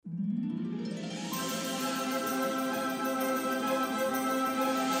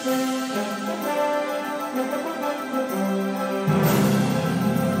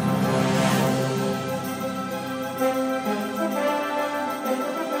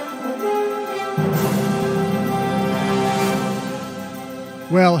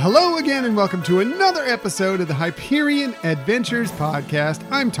Well, hello again and welcome to another episode of the Hyperion Adventures podcast.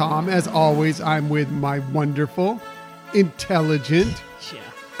 I'm Tom. As always, I'm with my wonderful, intelligent,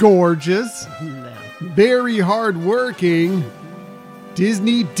 gorgeous, very hardworking,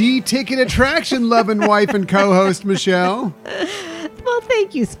 Disney D-ticket attraction loving wife and co-host, Michelle. Well,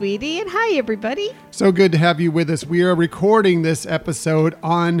 thank you, sweetie. And hi, everybody. So good to have you with us. We are recording this episode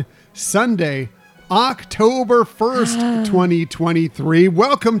on Sunday, October 1st, 2023.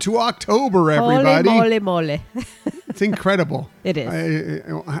 Welcome to October, everybody. Holy moly. It's incredible. It is.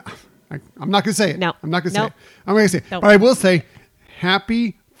 I'm not going to say it. No. I'm not going to No. say it. I'm going to say it. No. But I will say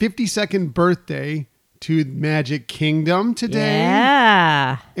happy 52nd birthday to Magic Kingdom today.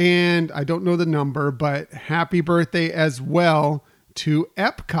 Yeah. And I don't know the number, but happy birthday as well to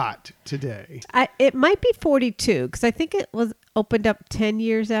Epcot today. It might be 42 because I think it was opened up 10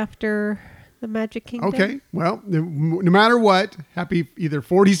 years after the Magic Kingdom. Okay. Well, no matter what, happy either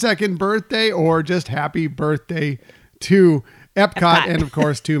 42nd birthday or just happy birthday to Epcot and, of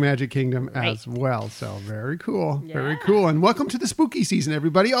course, to Magic Kingdom as well. So very cool. Yeah. Very cool. And welcome to the spooky season,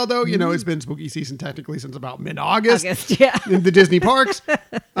 everybody. Although, you know, it's been spooky season technically since about mid-August in the Disney parks.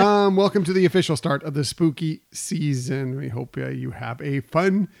 Welcome to the official start of the spooky season. We hope you have a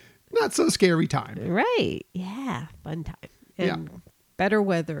fun, not so scary time. Right. Yeah. Fun time. And better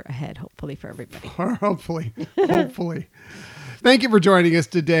weather ahead, hopefully, for everybody. Hopefully. Thank you for joining us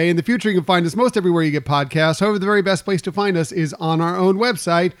today. In the future, you can find us most everywhere you get podcasts. However, the very best place to find us is on our own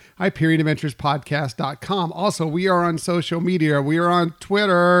website, HyperionAdventurespodcast.com. Also, we are on social media. We are on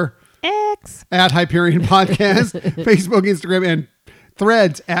Twitter X at Hyperion Podcast, Facebook, Instagram, and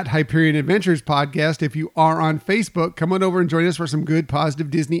Threads at Hyperion Adventures Podcast. If you are on Facebook, come on over and join us for some good, positive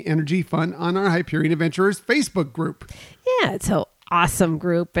Disney energy fun on our Hyperion Adventurers Facebook group. Yeah, it's an awesome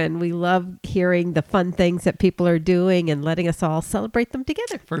group, and we love hearing the fun things that people are doing and letting us all celebrate them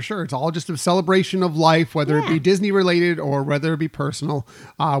together. For sure. It's all just a celebration of life, whether it be Disney related or whether it be personal.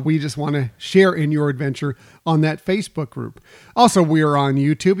 We just want to share in your adventure on that Facebook group. Also, we are on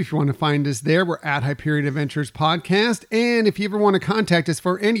YouTube. If you want to find us there, we're at Hyperion Adventures Podcast. And if you ever want to contact us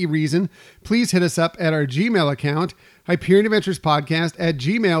for any reason, please hit us up at our Gmail account,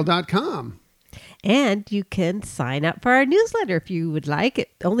 HyperionAdventuresPodcast@gmail.com. And you can sign up for our newsletter if you would like. It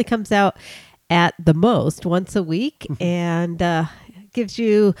only comes out at the most once a week and gives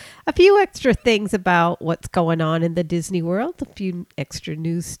you a few extra things about what's going on in the Disney world, a few extra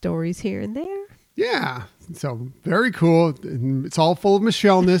news stories here and there. Yeah. So very cool. It's all full of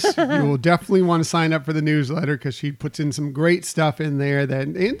Michelle-ness. You will definitely want to sign up for the newsletter because she puts in some great stuff in there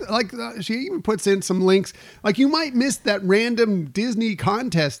she even puts in some links. Like you might miss that random Disney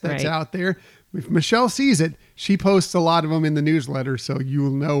contest that's out there. If Michelle sees it, she posts a lot of them in the newsletter, so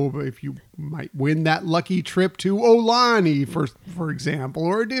you'll know if you might win that lucky trip to Aulani, for example,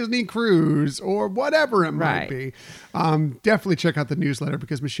 or a Disney cruise, or whatever it might be. Definitely check out the newsletter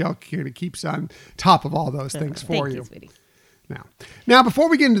because Michelle kind of keeps on top of all those things for you. Thank you, sweetie. Now, before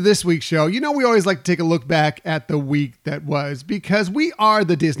we get into this week's show, you know we always like to take a look back at the week that was because we are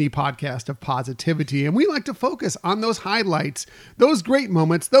the Disney podcast of positivity, and we like to focus on those highlights, those great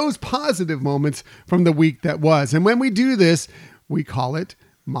moments, those positive moments from the week that was. And when we do this, we call it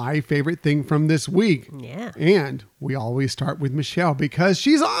My Favorite Thing from This Week. Yeah. And we always start with Michelle because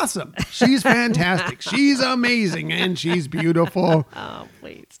she's awesome. She's fantastic. She's amazing. And she's beautiful. Oh,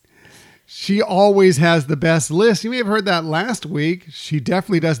 please. She always has the best list. You may have heard that last week. She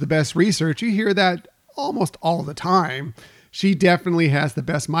definitely does the best research. You hear that almost all the time. She definitely has the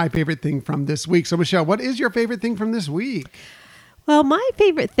best My Favorite Thing from this week. So, Michelle, what is your favorite thing from this week? Well, my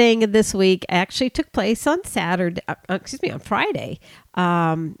favorite thing this week actually took place on Friday.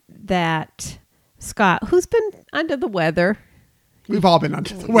 That Scott, who's been under the weather. We've all been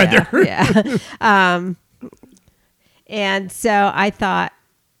under the weather. Yeah. And so I thought,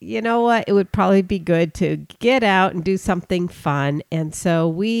 you know what? It would probably be good to get out and do something fun. And so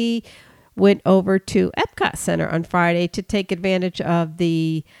we went over to Epcot Center on Friday to take advantage of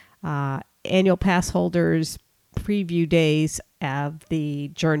the annual pass holders preview days of the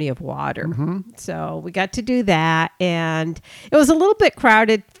Journey of Water. Mm-hmm. So we got to do that. And it was a little bit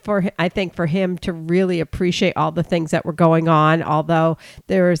crowded for him to really appreciate all the things that were going on. Although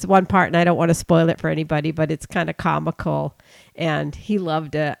there was one part, and I don't want to spoil it for anybody, but it's kind of comical. And he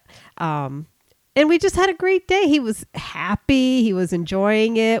loved it. And we just had a great day. He was happy. He was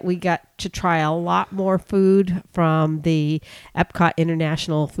enjoying it. We got to try a lot more food from the Epcot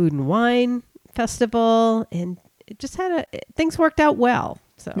International Food and Wine Festival. And it just things worked out well.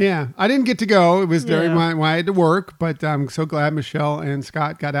 So Yeah, I didn't get to go. It was during Yeah. when I had to work, but I'm so glad Michelle and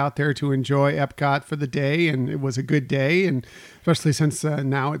Scott got out there to enjoy Epcot for the day, and it was a good day, and especially since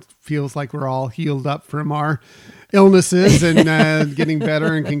now it feels like we're all healed up from our illnesses and getting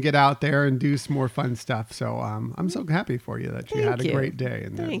better and can get out there and do some more fun stuff. So I'm so happy for you that you Thank had a you. great day.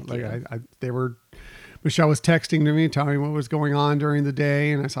 And Thank like you. Michelle was texting to me, telling me what was going on during the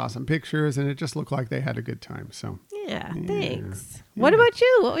day, and I saw some pictures, and it just looked like they had a good time. So. Yeah, thanks. What about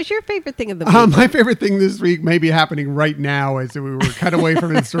you? What was your favorite thing of the week? My favorite thing this week may be happening right now as we were cut away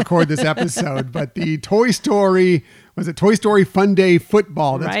from it to record this episode, but the Toy Story Fun Day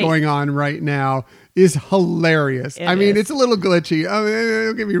football that's Right. going on right now is hilarious. It I mean, is. it's a little glitchy. I mean,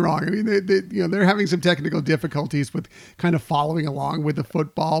 don't get me wrong. I mean, they're having some technical difficulties with kind of following along with the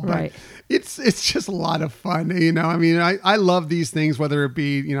football, but Right. it's just a lot of fun. I mean, I love these things, whether it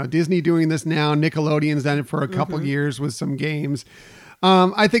be, Disney doing this now, Nickelodeon's done it for a couple years with some games.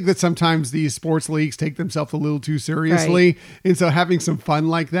 I think that sometimes these sports leagues take themselves a little too seriously. And so having some fun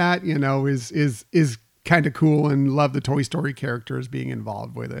like that, is kind of cool, and love the Toy Story characters being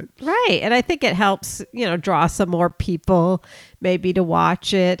involved with it. Right. And I think it helps, draw some more people maybe to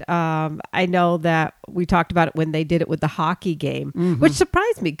watch it. I know that we talked about it when they did it with the hockey game, which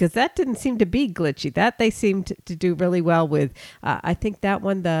surprised me because that didn't seem to be glitchy. That they seemed to do really well with. I think that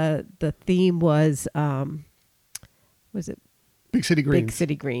one, the theme was it Big City Greens. Big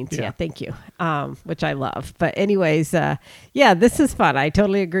City Greens. Yeah. Yeah, thank you. Which I love. But anyways, this is fun. I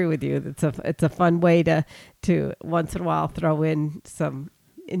totally agree with you. It's a fun way to once in a while throw in some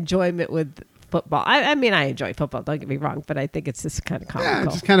enjoyment with football. I mean, I enjoy football. Don't get me wrong, but I think it's just kind of comical. Yeah,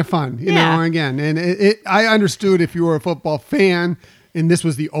 it's just kind of fun, Yeah. again. And I understood if you were a football fan and this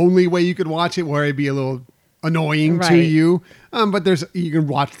was the only way you could watch it, where it'd be a little annoying to Right. you. But you can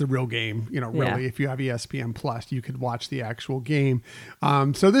watch the real game, really. Yeah. If you have ESPN Plus, you could watch the actual game.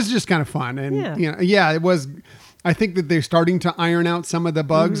 So this is just kind of fun. And, it was... I think that they're starting to iron out some of the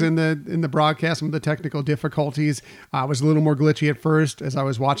bugs in the broadcast, some of the technical difficulties. It was a little more glitchy at first. As I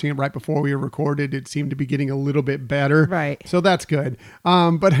was watching it right before we recorded, it seemed to be getting a little bit better. Right. So that's good.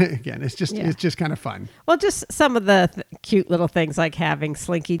 But again, it's just kind of fun. Well, just some of the cute little things like having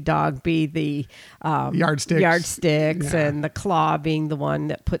Slinky Dog be the yardsticks Yeah. and the claw being the one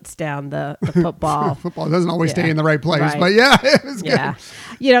that puts down the football. Football doesn't always stay Yeah. in the right place, Right. but yeah, it was good.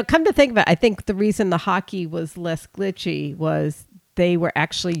 Yeah. Come to think of it, I think the reason the hockey was less glitchy was they were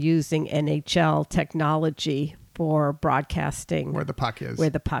actually using NHL technology for broadcasting Where the puck is. Yeah.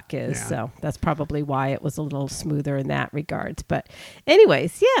 Yeah. So that's probably why it was a little smoother in that regards. But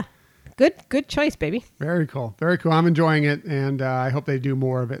anyways, yeah. Good choice, baby. Very cool. Very cool. I'm enjoying it, and I hope they do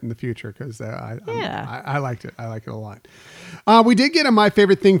more of it in the future because I liked it. I like it a lot. We did get my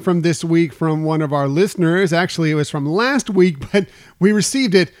favorite thing from this week from one of our listeners. Actually, it was from last week, but we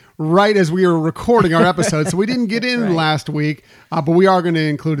received it right as we were recording our episode, so we didn't get in Right. last week, but we are going to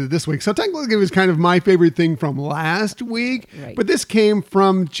include it this week. So technically, it was kind of my favorite thing from last week, Right. but this came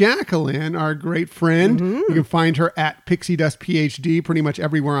from Jacqueline, our great friend. You can find her at Pixie Dust PhD pretty much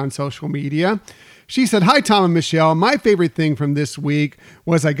everywhere on social media. She said, "Hi, Tom and Michelle. My favorite thing from this week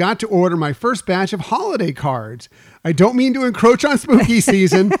was I got to order my first batch of holiday cards. I don't mean to encroach on spooky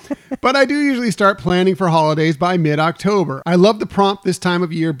season, but I do usually start planning for holidays by mid-October. I love the prompt this time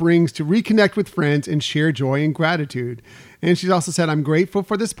of year brings to reconnect with friends and share joy and gratitude." And she's also said, "I'm grateful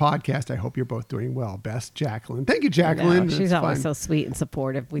for this podcast. I hope you're both doing well. Best, Jacqueline." Thank you, Jacqueline. She's That's always fun. so sweet and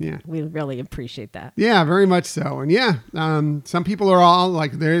supportive. Yeah. We really appreciate that. Yeah, very much so. And some people are all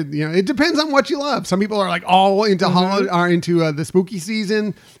like, it depends on what you love. Some people are like all into into the spooky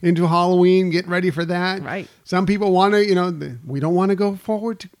season, into Halloween, getting ready for that. Right. Some people want to, we don't want to go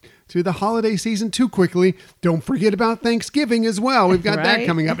forward to the holiday season too quickly. Don't forget about Thanksgiving as well. We've got that Right.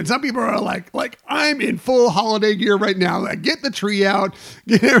 coming up. And some people are like I'm in full holiday gear right now. Like, get the tree out,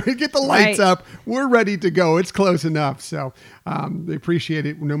 get the lights Right. up. We're ready to go. It's close enough. So they appreciate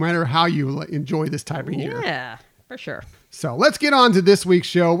it no matter how you enjoy this time of year. Yeah, for sure. So let's get on to this week's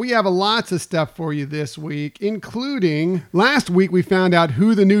show. We have lots of stuff for you this week, including last week we found out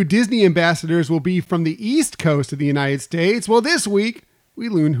who the new Disney ambassadors will be from the East Coast of the United States. Well, this week we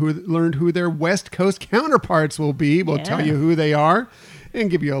learned who their West Coast counterparts will be. We'll tell you who they are and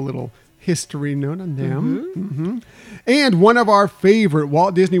give you a little history note on them. And one of our favorite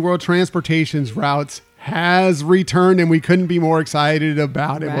Walt Disney World transportations routes has returned, and we couldn't be more excited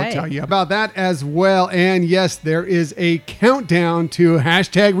about it. We'll Right. tell you about that as well. And yes, there is a countdown to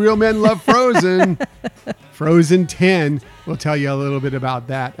hashtag Real Men Love Frozen. Frozen 10. We'll tell you a little bit about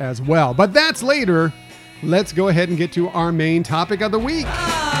that as well. But that's later. Let's go ahead and get to our main topic of the week.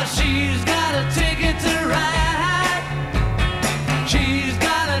 She's got a ticket to ride. She's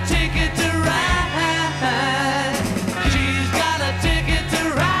got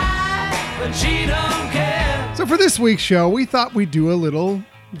for this week's show, we thought we'd do a little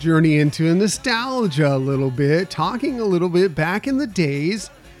journey into nostalgia a little bit, talking a little bit back in the days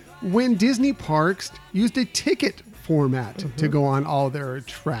when Disney parks used a ticket format to go on all their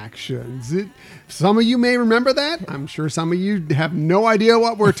attractions. Some of you may remember that. I'm sure some of you have no idea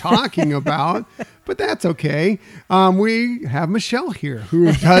what we're talking about, but that's okay. We have Michelle here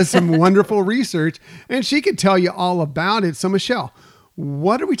who does some wonderful research, and she could tell you all about it. So Michelle,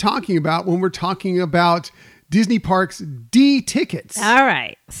 what are we talking about when we're talking about Disney Parks D tickets? All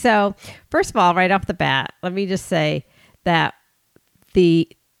right. So first of all, right off the bat, let me just say that the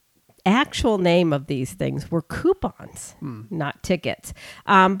actual name of these things were coupons, not tickets.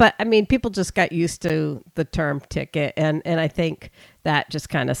 But I mean, people just got used to the term ticket, and I think that just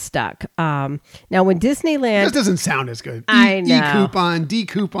kind of stuck. Now, when Disneyland... This doesn't sound as good. I know. E-coupon,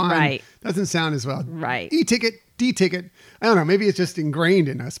 D-coupon. Right. Doesn't sound as well. Right. E-ticket, D-ticket. I don't know. Maybe it's just ingrained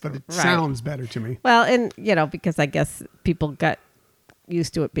in us, but it sounds better to me. Well, and, because I guess people got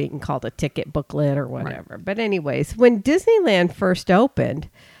used to it being called a ticket booklet or whatever. Right. But anyways, when Disneyland first opened...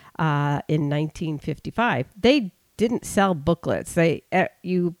 in 1955, they didn't sell booklets.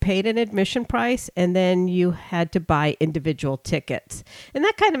 You paid an admission price, and then you had to buy individual tickets. And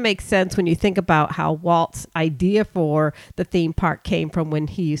that kind of makes sense when you think about how Walt's idea for the theme park came from when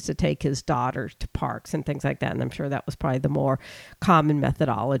he used to take his daughter to parks and things like that. And I'm sure that was probably the more common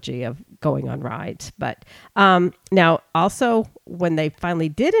methodology of going on rides. But now, also, when they finally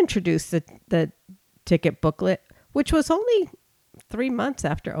did introduce the ticket booklet, which was only 3 months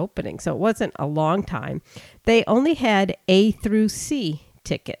after opening, so it wasn't a long time, they only had A through C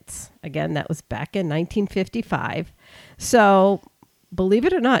tickets. Again, that was back in 1955. So, believe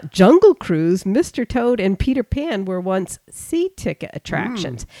it or not, Jungle Cruise, Mr. Toad, and Peter Pan were once C ticket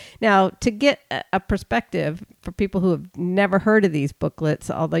attractions. Now, to get a perspective for people who have never heard of these booklets,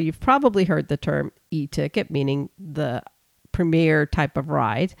 although you've probably heard the term E-ticket, meaning the premier type of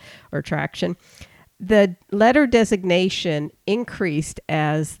ride or attraction, the letter designation increased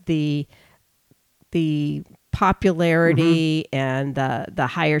as the popularity and the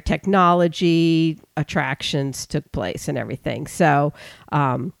higher technology attractions took place and everything. So,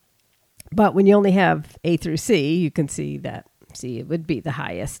 but when you only have A through C, you can see that C would be the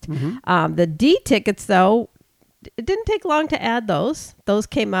highest. The D tickets, though, it didn't take long to add those. Those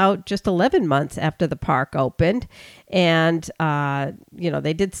came out just 11 months after the park opened. And,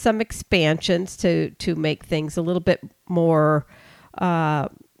 they did some expansions to make things a little bit more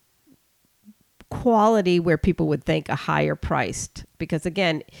quality where people would think a higher priced. Because,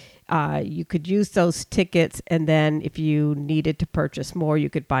 again, you could use those tickets, and then if you needed to purchase more, you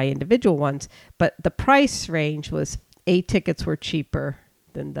could buy individual ones. But the price range was A tickets were cheaper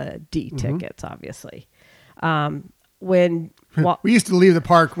than the D tickets, obviously. We used to leave the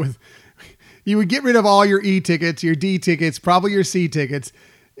park with, you would get rid of all your E tickets, your D tickets, probably your C tickets,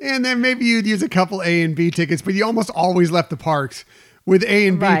 and then maybe you'd use a couple A and B tickets, but you almost always left the parks with A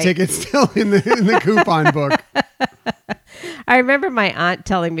and B tickets still in the coupon book. I remember my aunt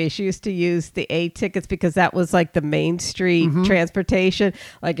telling me she used to use the A tickets because that was like the Main Street transportation.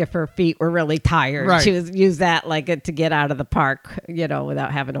 Like if her feet were really tired, she would use that to get out of the park,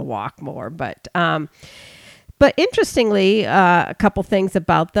 without having to walk more. But interestingly, a couple things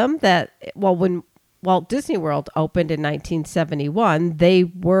about them that, when Walt Disney World opened in 1971, they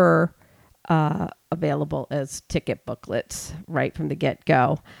were available as ticket booklets right from the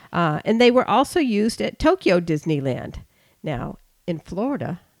get-go. And they were also used at Tokyo Disneyland. Now, in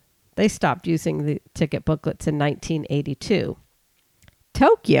Florida, they stopped using the ticket booklets in 1982.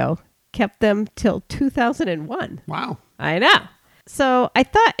 Tokyo kept them till 2001. Wow. I know. So I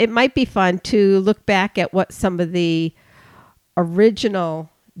thought it might be fun to look back at what some of the original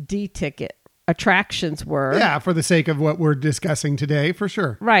D-ticket attractions were. Yeah, for the sake of what we're discussing today, for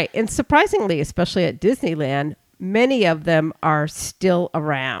sure. Right. And surprisingly, especially at Disneyland, many of them are still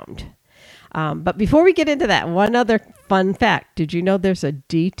around. But before we get into that, one other fun fact. Did you know there's a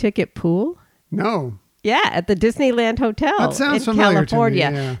D-ticket pool? No. Yeah, at the Disneyland Hotel that sounds in familiar California.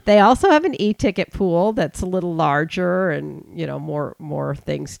 To me, yeah. They also have an E-ticket pool that's a little larger and, more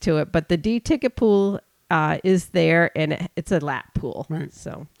things to it. But the D-ticket pool is there, and it's a lap pool. Right.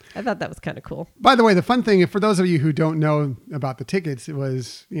 So I thought that was kind of cool. By the way, the fun thing, for those of you who don't know about the tickets, it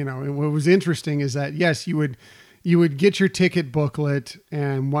was, what was interesting is that, yes, you would get your ticket booklet,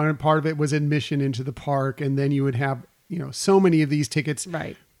 and one part of it was admission into the park, and then you would have, so many of these tickets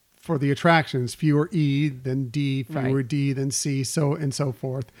for the attractions, fewer E than D, fewer D than C, so and so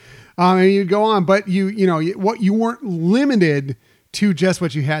forth. And you'd go on, but you weren't limited to just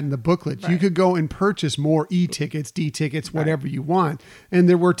what you had in the booklet. Right. You could go and purchase more e-tickets, D-tickets, whatever you want. And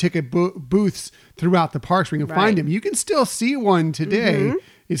there were ticket booths throughout the parks where you can find them. You can still see one today.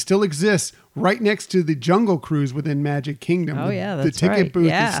 It still exists right next to the Jungle Cruise within Magic Kingdom. Oh, yeah, that's the ticket right. booth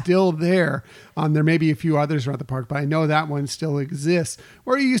Yeah. is still there. There may be a few others around the park, but I know that one still exists.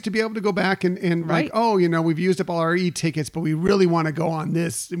 Where you used to be able to go back and Right. like, oh, we've used up all our e-tickets, but we really want to go on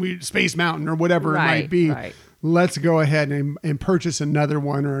this Space Mountain or whatever it might be. Right. Let's go ahead and purchase another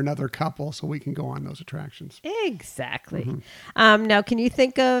one or another couple so we can go on those attractions. Exactly. Now, can you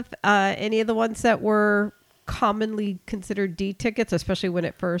think of any of the ones that were commonly considered D tickets, especially when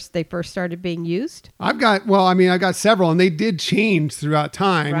they first started being used? I've got several, and they did change throughout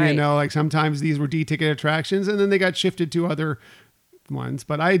time. Right. Like sometimes these were D-ticket attractions, and then they got shifted to other ones.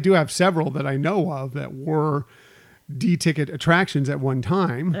 But I do have several that I know of that were D-ticket attractions at one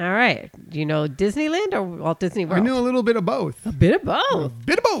time. All right. Do you know Disneyland or Walt Disney World? I know a little bit of both. A bit of both. A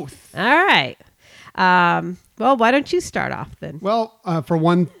bit of both. All right. Well, why don't you start off then? Well, for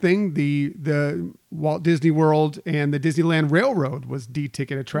one thing, the Walt Disney World and the Disneyland Railroad was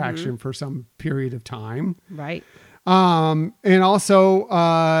D-ticket attraction for some period of time. Right. And also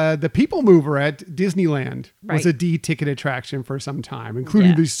the People Mover at Disneyland was Right. a D-ticket attraction for some time,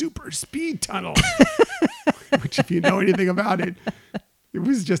 including Yeah. the super speed tunnel, which if you know anything about it, it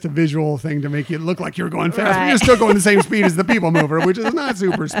was just a visual thing to make you look like you were going fast, but Right. you're still going the same speed as the People Mover, which is not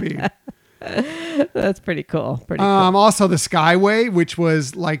super speed. That's pretty cool. Also the Skyway, which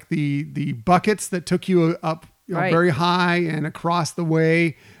was like the buckets that took you up Right. very high and across the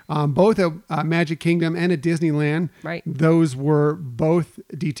way. Both at Magic Kingdom and at Disneyland. Right. Those were both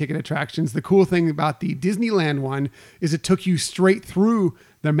D-ticket attractions. The cool thing about the Disneyland one is it took you straight through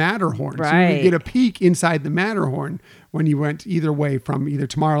the Matterhorn. So you Right. could get a peek inside the Matterhorn when you went either way from either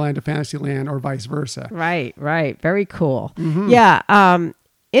Tomorrowland to Fantasyland or vice versa. Right. Very cool. Yeah.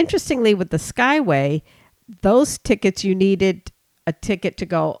 Interestingly, with the Skyway, those tickets, you needed a ticket to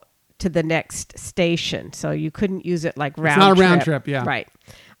go to the next station. So you couldn't use it like round not a trip. round trip, yeah. Right.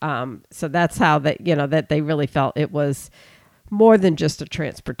 So that's how that they really felt it was more than just a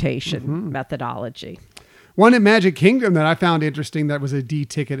transportation methodology. One at Magic Kingdom that I found interesting that was a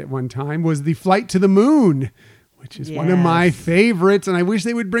D-ticket at one time was the Flight to the Moon, which is one of my Yes. favorites, and I wish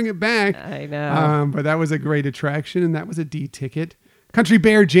they would bring it back. I know. But that was a great attraction, and that was a D-ticket. Country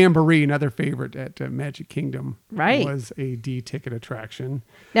Bear Jamboree, another favorite at Magic Kingdom, Right. was a D-ticket attraction.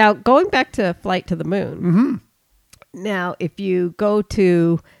 Now, going back to Flight to the Moon. Now, if you go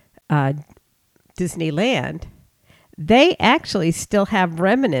to Disneyland, they actually still have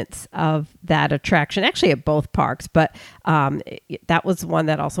remnants of that attraction, actually at both parks, but that was one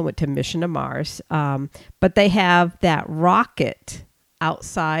that also went to Mission to Mars. But they have that rocket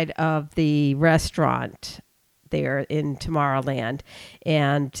outside of the restaurant there in Tomorrowland.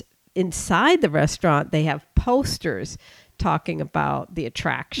 And inside the restaurant, they have posters talking about the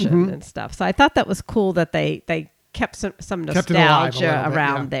attraction and stuff. So I thought that was cool that they kept some it alive a nostalgia little bit,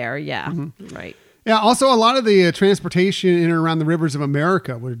 around yeah. there. Yeah, right. Yeah, also a lot of the transportation in and around the rivers of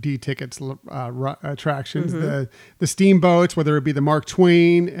America were D-tickets attractions. The steamboats, whether it be the Mark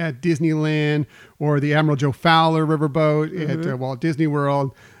Twain at Disneyland or the Admiral Joe Fowler riverboat at Walt Disney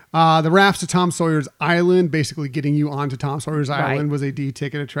World. The rafts to Tom Sawyer's Island, basically getting you onto Tom Sawyer's Island, was a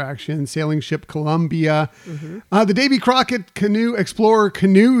D-ticket attraction. Sailing ship Columbia. The Davy Crockett Canoe Explorer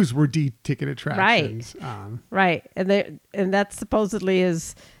canoes were D-ticket attractions. Right. And that supposedly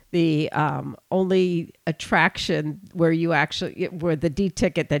is the only attraction where the D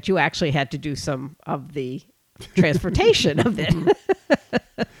ticket that you actually had to do some of the transportation of it.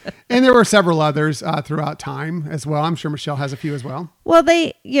 And there were several others throughout time as well. I'm sure Michelle has a few as well. Well,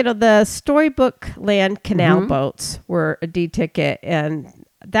 the Storybook Land canal boats were a D ticket, and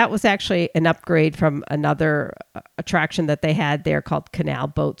that was actually an upgrade from another attraction that they had there called Canal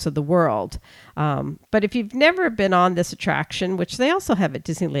Boats of the World. But if you've never been on this attraction, which they also have at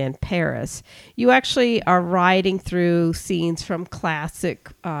Disneyland Paris, you actually are riding through scenes from classic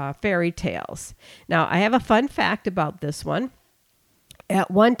fairy tales. Now, I have a fun fact about this one. At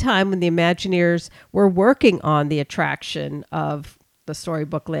one time when the Imagineers were working on the attraction of the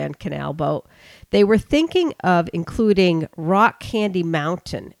Storybook Land Canal Boat, they were thinking of including Rock Candy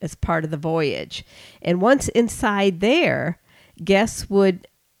Mountain as part of the voyage. And once inside there, guests would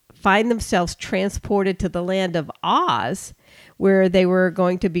find themselves transported to the land of Oz, where they were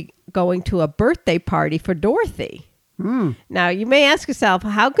going to be going to a birthday party for Dorothy. Now, you may ask yourself,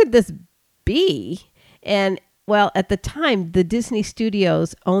 how could this be? And well, at the time, the Disney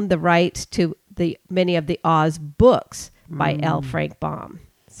Studios owned the rights to many of the Oz books by L. Frank Baum.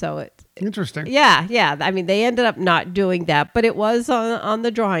 So it Interesting. yeah. I mean, they ended up not doing that, but it was on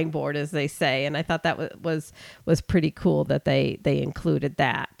the drawing board, as they say, and I thought that was pretty cool that they included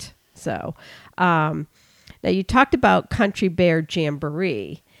that. So now you talked about Country Bear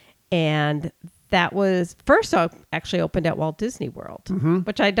Jamboree, and that was first actually opened at Walt Disney World,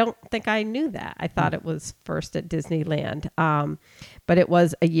 which I don't think I knew that. I thought it was first at Disneyland, but it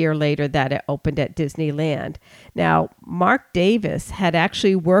was a year later that it opened at Disneyland. Now, Mark Davis had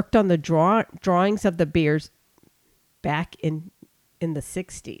actually worked on the drawings of the beers back in the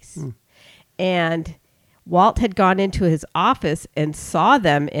 60s. And Walt had gone into his office and saw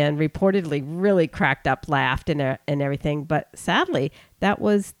them and reportedly really cracked up, laughed and everything. But sadly, that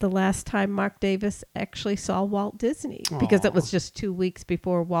was the last time Mark Davis actually saw Walt Disney, because it was just 2 weeks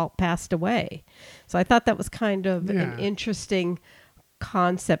before Walt passed away. So I thought that was kind of an interesting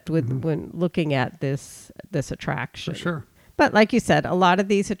concept when looking at this attraction. For sure. But like you said, a lot of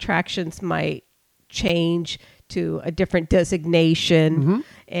these attractions might change to a different designation.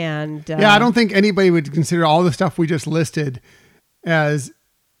 And I don't think anybody would consider all the stuff we just listed as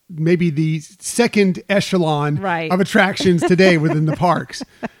maybe the second echelon of attractions today within the parks.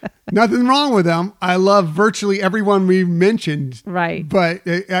 Nothing wrong with them. I love virtually everyone we mentioned. Right. But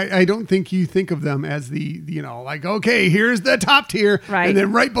I don't think you think of them as the, like, okay, here's the top tier. Right. And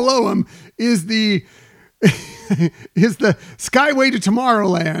then right below them is the Skyway to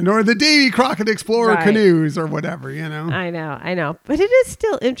Tomorrowland or the Davy Crockett Explorer canoes or whatever, I know. But it is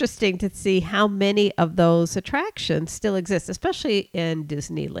still interesting to see how many of those attractions still exist, especially in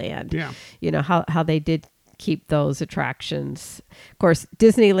Disneyland. Yeah. How they did keep those attractions. Of course,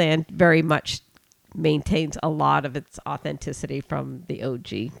 Disneyland very much maintains a lot of its authenticity from the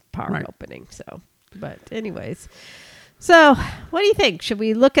OG park opening. So, but anyways. So, what do you think? Should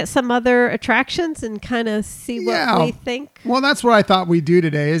we look at some other attractions and kind of see what we think? Well, that's what I thought we'd do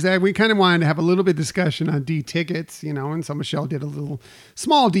today, is that we kind of wanted to have a little bit of discussion on D-tickets, and so Michelle did a little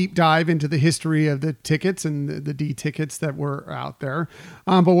small deep dive into the history of the tickets and the D-tickets that were out there.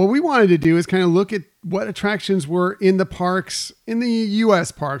 But what we wanted to do is kind of look at what attractions were in the parks, in the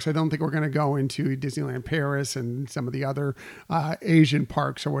U.S. parks. I don't think we're going to go into Disneyland Paris and some of the other Asian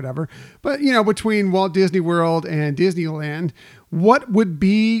parks or whatever. But, between Walt Disney World and Disneyland, what would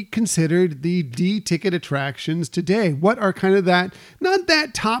be considered the D-ticket attractions today? What are kind of that, not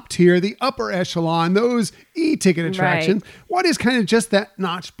that top tier, the upper echelon, those E-ticket attractions? What is kind of just that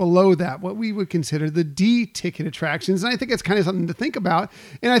notch below that, what we would consider the D-ticket attractions? And I think it's kind of something to think about.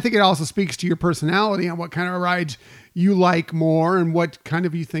 And I think it also speaks to your personality on what kind of rides you like more and what kind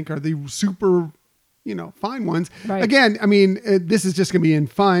of you think are the super, fine ones. Right. Again, I mean, this is just going to be in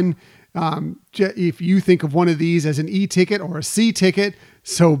fun. If you think of one of these as an E-ticket or a C-ticket,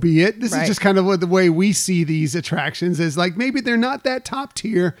 so be it. This is just kind of the way we see these attractions, is like maybe they're not that top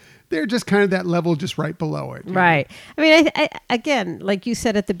tier. They're just kind of that level just right below it. Right. I mean, I again, like you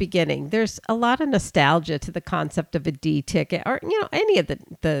said at the beginning, there's a lot of nostalgia to the concept of a D-ticket or, any of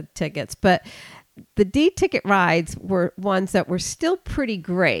the tickets. But the D-ticket rides were ones that were still pretty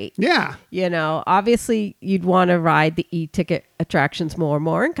great. Yeah. Obviously you'd want to ride the E-ticket attractions more and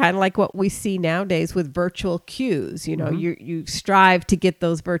more, and kind of like what we see nowadays with virtual queues. You strive to get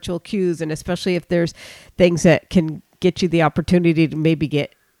those virtual queues, and especially if there's things that can get you the opportunity to maybe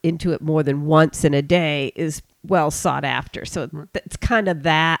get into it more than once in a day is well sought after. So it's kind of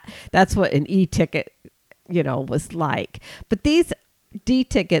that's what an E-ticket, was like. But these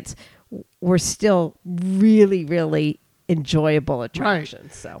D-tickets were still really, really enjoyable attractions.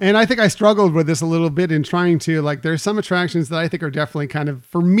 Right. So, and I think I struggled with this a little bit in trying to, there's some attractions that I think are definitely kind of,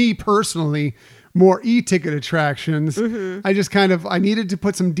 for me personally, more E-ticket attractions. I just I needed to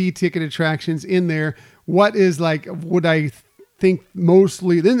put some D-ticket attractions in there. What is would I think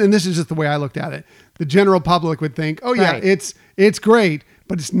mostly, and this is just the way I looked at it, the general public would think, oh yeah, it's great,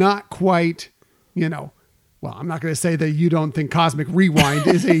 but it's not quite, well, I'm not going to say that you don't think Cosmic Rewind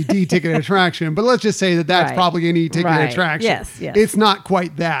is a D-ticket attraction, but let's just say that that's probably an E-ticket attraction. Yes. It's not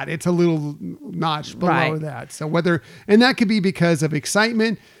quite that. It's a little notch below that. So and that could be because of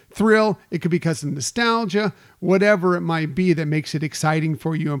excitement, thrill. It could be because of nostalgia, whatever it might be that makes it exciting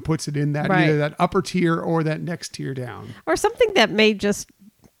for you and puts it in that either that upper tier or that next tier down. Or something that may just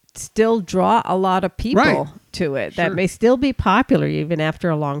still draw a lot of people to it, that may still be popular even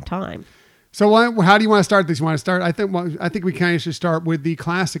after a long time. So how do you want to start this? You want to start? I think we kind of should start with the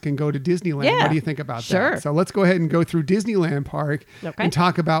classic and go to Disneyland. Yeah. What do you think about Sure. that? So let's go ahead and go through Disneyland Park and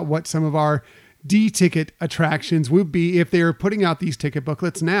talk about what some of our D-ticket attractions would be if they were putting out these ticket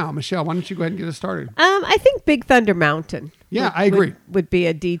booklets now. Michelle, why don't you go ahead and get us started? I think Big Thunder Mountain. Yeah, I agree. Would be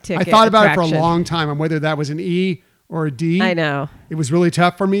a D-ticket. I thought about attraction. it for a long time on whether that was an E or a D. I know. It was really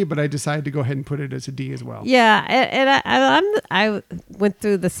tough for me, but I decided to go ahead and put it as a D as well. Yeah, and I went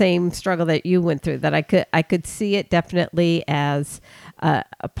through the same struggle that you went through. That I could see it definitely as a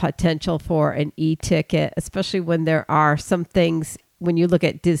potential for an e-ticket, especially when there are some things when you look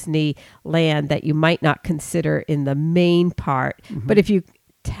at Disneyland that you might not consider in the main part. But if you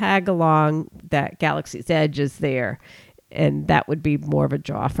tag along that Galaxy's Edge is there, and that would be more of a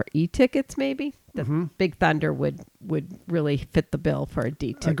draw for e-tickets, maybe. The Big Thunder would really fit the bill for a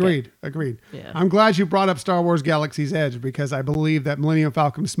D-ticket. Agreed. Yeah. I'm glad you brought up Star Wars Galaxy's Edge, because I believe that Millennium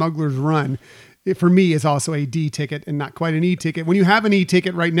Falcon Smuggler's Run, for me, is also a D-ticket and not quite an E-ticket. When you have an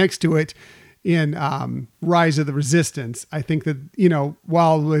E-ticket right next to it in Rise of the Resistance, I think that,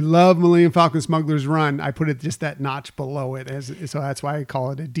 while I love Millennium Falcon Smuggler's Run, I put it just that notch below it. So that's why I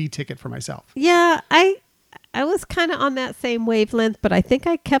call it a D-ticket for myself. Yeah, I was kind of on that same wavelength, but I think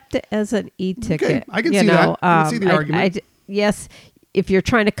I kept it as an e-ticket. Okay, I can see that. I can see the argument. Yes, if you're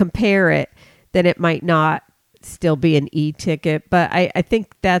trying to compare it, then it might not still be an e-ticket. But I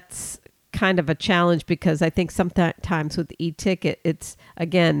think that's kind of a challenge, because I think sometimes with the e-ticket, it's,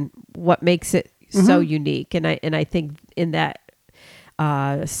 again, what makes it so unique. And I think in that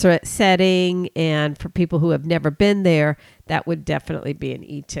setting, and for people who have never been there, that would definitely be an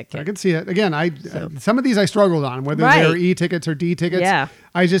e-ticket. I can see it. Again, some of these I struggled on, whether they're e-tickets or D-tickets. Yeah.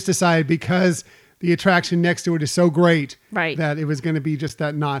 I just decided, because the attraction next to it is so great, Right. that it was going to be just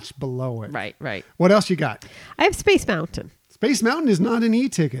that notch below it. Right. What else you got? I have Space Mountain. Space Mountain is not an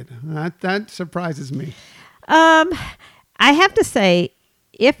e-ticket. That surprises me. I have to say,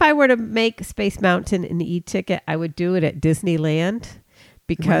 if I were to make Space Mountain an e-ticket, I would do it at Disneyland.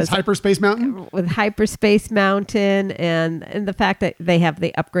 Because Hyperspace Mountain? With Hyperspace Mountain and the fact that they have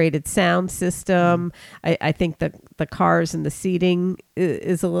the upgraded sound system, I think the cars and the seating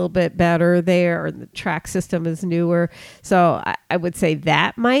is a little bit better there, or the track system is newer. So I would say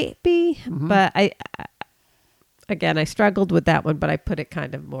that might be, but Again, I struggled with that one, but I put it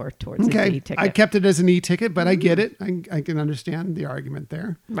kind of more towards an e-ticket. I kept it as an e-ticket, but I get it. I can understand the argument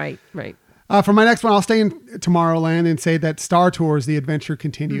there. Right. For my next one, I'll stay in Tomorrowland and say that Star Tours, The Adventure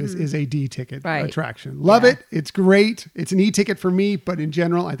Continues, is a D-ticket attraction. Love it. It's great. It's an e-ticket for me, but in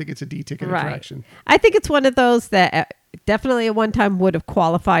general, I think it's a D-ticket attraction. I think it's one of those that definitely at one time would have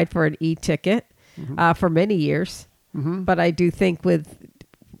qualified for an e-ticket for many years. But I do think with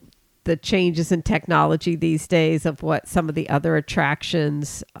the changes in technology these days of what some of the other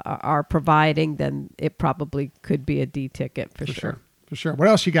attractions are providing, then it probably could be a D-ticket for sure. For sure. What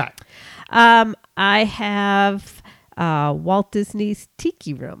else you got? I have Walt Disney's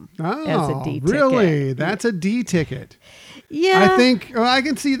Tiki Room as a D-ticket. Really? That's a D-ticket. Yeah. I think I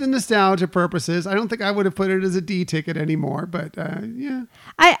can see the nostalgia purposes. I don't think I would have put it as a D-ticket anymore, but yeah.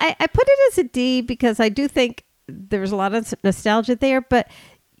 I put it as a D because I do think there's a lot of nostalgia there, but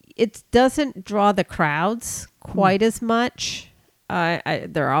it doesn't draw the crowds quite as much.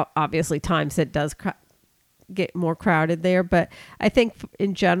 There are obviously times it does get more crowded there, but I think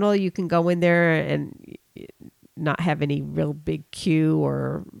in general you can go in there and not have any real big queue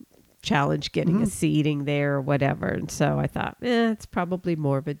or challenge getting a seating there or whatever. And so I thought, it's probably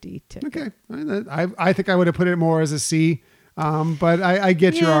more of a D ticket. Okay. I think I would have put it more as a C, but I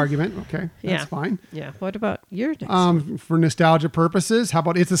get your argument. Okay. That's fine. Yeah. What about your next one? For nostalgia purposes, how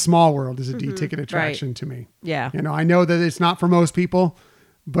about It's a Small World is a D-ticket attraction to me. Yeah. I know that it's not for most people,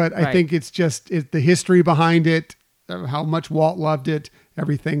 but I think it's just the history behind it, how much Walt loved it,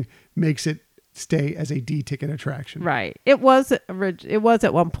 everything makes it stay as a D-ticket attraction. Right. It was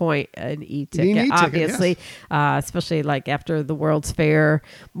at one point an E-ticket, obviously, yes. Especially like after the World's Fair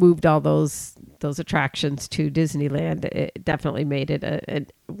moved all those attractions to Disneyland. It definitely made it a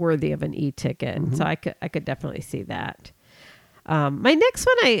worthy of an E-ticket. Mm-hmm. So I could definitely see that. My next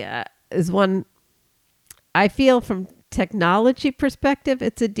one is one I feel from technology perspective,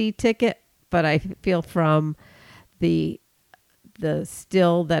 it's a D-ticket, but I feel from the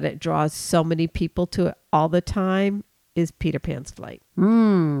still that it draws so many people to it all the time is Peter Pan's Flight.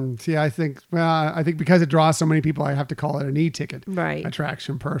 See, I think because it draws so many people, I have to call it an E-ticket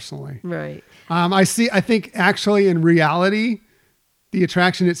attraction personally. Right. I think actually in reality, the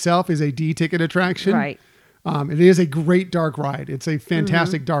attraction itself is a D-ticket attraction. Right. It is a great dark ride. It's a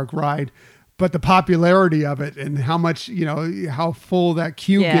fantastic dark ride. But the popularity of it and how much, how full that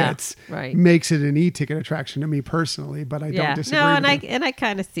queue gets makes it an E-ticket attraction to me personally. But I don't disagree. No, and I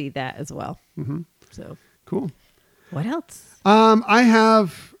kind of see that as well. Mm-hmm. So cool. What else? I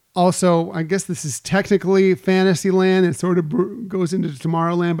have also, I guess this is technically Fantasyland and sort of goes into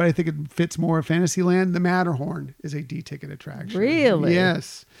Tomorrowland, but I think it fits more Fantasyland. The Matterhorn is a D-ticket attraction. Really?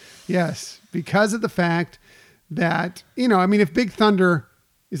 Yes. Because of the fact that, I mean, if Big Thunder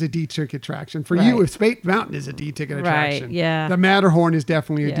is a D-ticket attraction for Right. you, if Space Mountain is a D-ticket attraction, Right, yeah. the Matterhorn is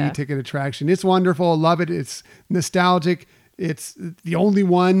definitely a Yeah. D-ticket attraction. It's wonderful. I love it. It's nostalgic. It's the only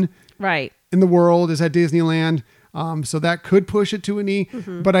one Right. in the world is at Disneyland. So that could push it to an E,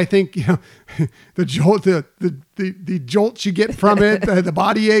 but I think, the jolt, the jolts you get from it, the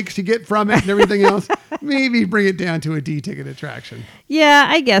body aches you get from it and everything else, maybe bring it down to a D-ticket attraction. Yeah,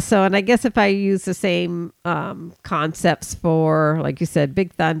 I guess so. And I guess if I use the same concepts for, like you said,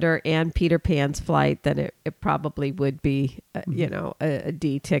 Big Thunder and Peter Pan's Flight, then it probably would be, a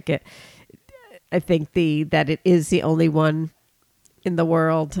D ticket. I think that it is the only one in the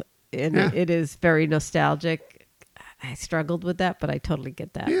world, and Yeah. it is very nostalgic. I struggled with that, but I totally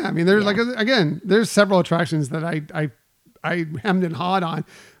get that. Yeah, I mean, there's there's several attractions that I hemmed and hawed on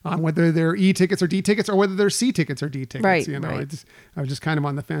whether they're E tickets or D tickets or whether they're C tickets or D tickets. Right, I was just kind of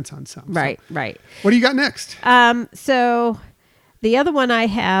on the fence on some. Right. What do you got next? So the other one I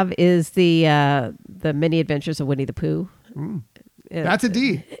have is the Many Adventures of Winnie the Pooh. That's a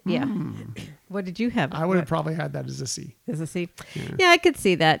D. Yeah. What did you have? I would have probably had that as a C. As a C. Yeah, I could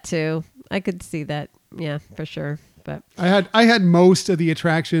see that too. I could see that. Yeah, for sure. But I had most of the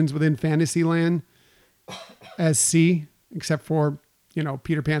attractions within Fantasyland as C, except for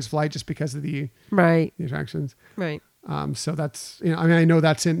Peter Pan's Flight, just because of the attractions. Right. So that's I know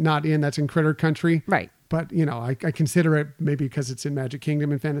that's that's in Critter Country. Right. But I consider it, maybe because it's in Magic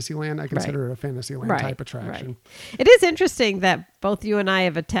Kingdom and Fantasyland, I consider it a Fantasyland type attraction. Right. It is interesting that both you and I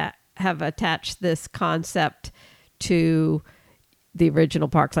have attached this concept to the original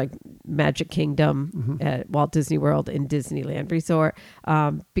parks, like Magic Kingdom at Walt Disney World and Disneyland Resort,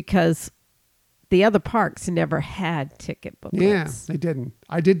 because the other parks never had ticket booklets. Yeah, they didn't.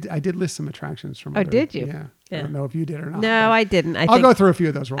 I did list some attractions from. Oh, did you? Yeah. Yeah. I don't know if you did or not. No, I didn't. I'll go through a few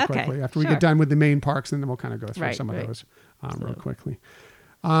of those real Okay, quickly after we sure. get done with the main parks, and then we'll kind of go through some of Right. those real quickly.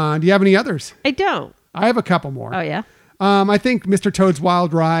 Do you have any others? I don't. I have a couple more. Oh, yeah? I think Mr. Toad's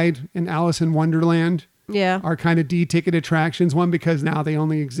Wild Ride and Alice in Wonderland Yeah. are kind of D-ticket attractions. One, because now they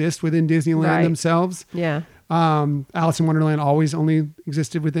only exist within Disneyland Right. themselves. Yeah. Alice in Wonderland always only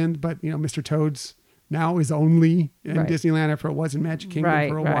existed within, but Mr. Toad's now is only in Right. Disneyland after it was in Magic Kingdom Right,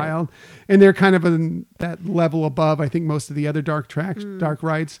 for a right. while. And they're kind of in that level above, I think, most of the other dark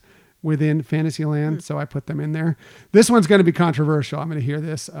rides within Fantasyland. So I put them in there. This one's going to be controversial. I'm going to hear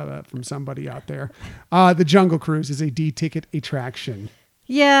this from somebody out there. The Jungle Cruise is a D-ticket attraction.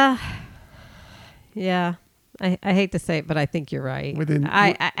 Yeah. Yeah. I hate to say it, but I think you're right.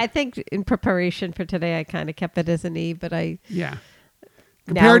 I think in preparation for today, I kind of kept it as an E, but Yeah.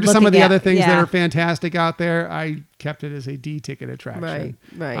 Compared to some of the looking other at- things that yeah. are fantastic out there, I kept it as a D-ticket attraction.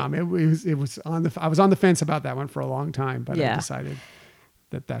 Right. It was I was on the fence about that one for a long time, but Yeah. I decided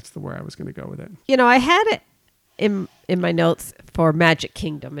that that's where I was going to go with it. I had it in my notes for Magic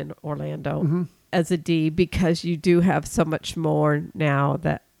Kingdom in Orlando as a D, because you do have so much more now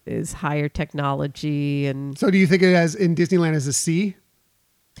that is higher technology. And So do you think it has in Disneyland as a C?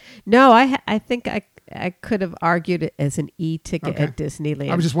 no, I think I could have argued it as an E ticket Okay. at Disneyland.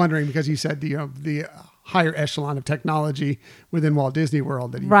 I was just wondering because you said the higher echelon of technology within Walt Disney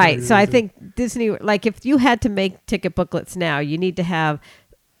World. That you Right. put it So I as a- think Disney, like if you had to make ticket booklets now, you need to have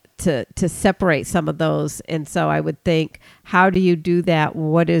to separate some of those. And so I would think, how do you do that?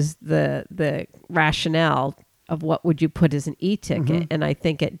 What is the rationale of what would you put as an e-ticket? And I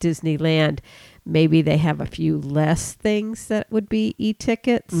think at Disneyland, maybe they have a few less things that would be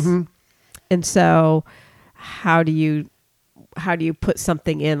e-tickets. And so how do you put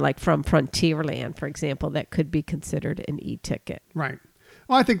something in, like from Frontierland, for example, that could be considered an e-ticket? Right.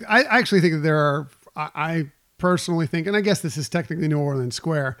 Well, I actually think that there are, I personally think, and I guess this is technically New Orleans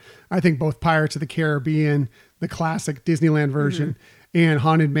Square, I think both Pirates of the Caribbean, the classic Disneyland version, and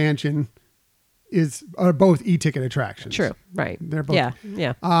Haunted Mansion are both e-ticket attractions. True. Right. They're both.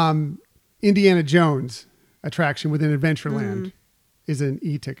 Yeah. Indiana Jones attraction within Adventureland is an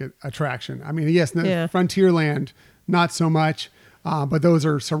e-ticket attraction. I mean, yes, Yeah. Frontierland, not so much. But those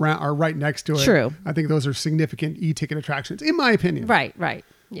are right next to it. True. I think those are significant e-ticket attractions, in my opinion. Right.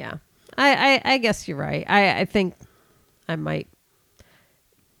 Yeah. I guess you're right. I think I might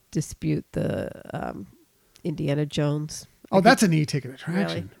dispute the Indiana Jones. Oh, that's an e-ticket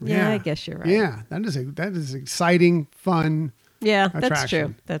attraction. Really? Yeah, I guess you're right. Yeah, that is exciting, fun. Yeah, that's attraction.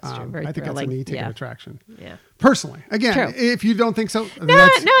 true. That's true. Very I think thrilling. that's an e-ticket Yeah. attraction. Yeah. Personally, again, True. if you don't think so, No,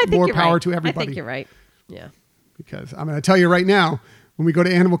 that's I think more you're power right. to everybody. I think you're right. Yeah. Because I'm going to tell you right now, when we go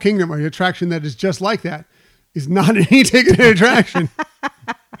to Animal Kingdom, an attraction that is just like that is not an e-ticket attraction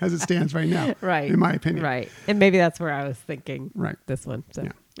as it stands right now. Right. In my opinion. Right. And maybe that's where I was thinking. Right. This one. So.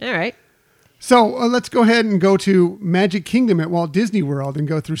 Yeah. All right. So let's go ahead and go to Magic Kingdom at Walt Disney World and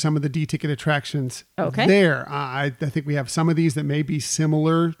go through some of the D-ticket attractions there. I think we have some of these that may be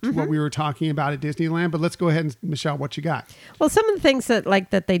similar to what we were talking about at Disneyland, but let's go ahead and, Michelle, what you got? Well, some of the things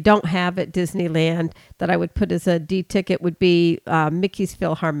that they don't have at Disneyland that I would put as a D-ticket would be Mickey's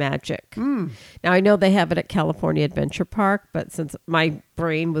PhilharMagic. Now, I know they have it at California Adventure Park, but since my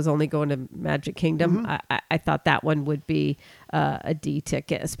brain was only going to Magic Kingdom, I thought that one would be a D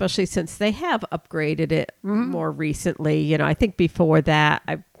ticket, especially since they have upgraded it more recently. You know, I think before that,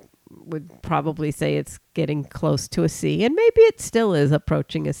 I would probably say it's getting close to a C, and maybe it still is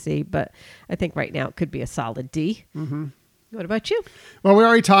approaching a C, but I think right now it could be a solid D. What about you? Well, we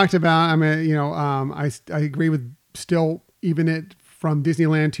already talked about, I mean, you know, I agree with still even it from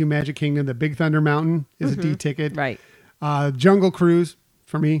Disneyland to Magic Kingdom, the Big Thunder Mountain is a D ticket. Right. Jungle Cruise,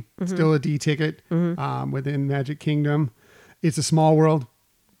 for me, still a D ticket within Magic Kingdom. It's a Small World.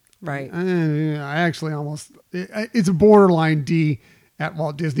 Right. I actually it's a borderline D at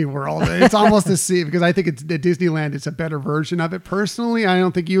Walt Disney World. It's almost a C because I think it's at Disneyland. It's a better version of it. Personally, I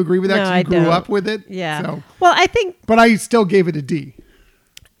don't think you agree with that because you grew up with it. Yeah. So, well, I think. But I still gave it a D.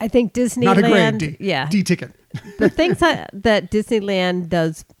 I think Disneyland. Not a grade D. Yeah. D ticket. The things that Disneyland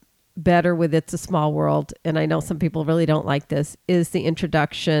does better with It's a Small World, and I know some people really don't like this, is the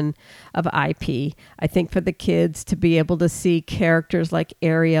introduction of IP. I think for the kids to be able to see characters like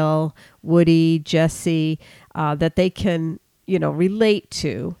Ariel, Woody, Jessie, that they can, you know, relate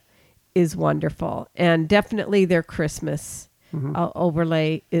to is wonderful. And definitely their Christmas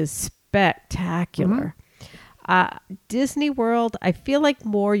overlay is spectacular. Disney World, I feel like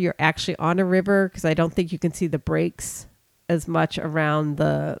more you're actually on a river because I don't think you can see the breaks as much around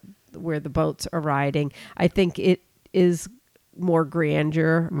where the boats are riding. I think it is more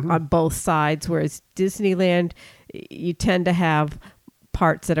grandeur on both sides, whereas Disneyland, you tend to have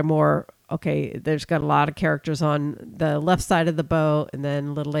parts that are more, okay, there's got a lot of characters on the left side of the boat, and then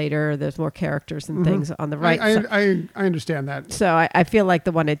a little later there's more characters and things on the right side. I understand that. So I feel like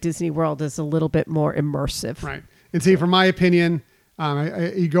the one at Disney World is a little bit more immersive. Right. And see, from my opinion,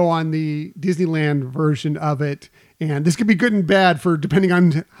 you go on the Disneyland version of it, and this could be good and bad for depending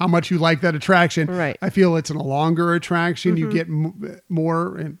on how much you like that attraction. Right. I feel it's a longer attraction. You get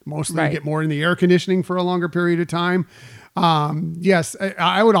more, and mostly you get more in the air conditioning for a longer period of time. Yes,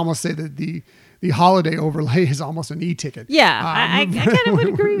 I would almost say that the holiday overlay is almost an e-ticket. Yeah, I kind of would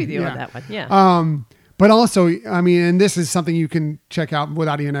agree with you on that one. Yeah. But also, I mean, and this is something you can check out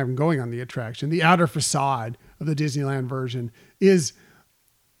without even going on the attraction. The outer facade of the Disneyland version is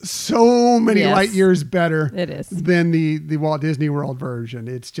so many light years better than the Walt Disney World version.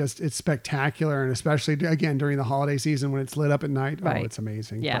 It's spectacular. And especially again, during the holiday season when it's lit up at night. Right. Oh, it's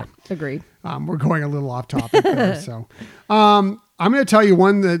amazing. Yeah. But, agreed. We're going a little off topic there. So, I'm going to tell you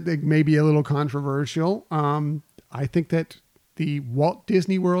one that may be a little controversial. I think that the Walt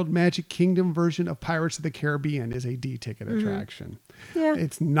Disney World Magic Kingdom version of Pirates of the Caribbean is a D-ticket attraction. Yeah.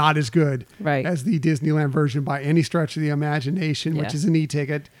 It's not as good as the Disneyland version by any stretch of the imagination, which is an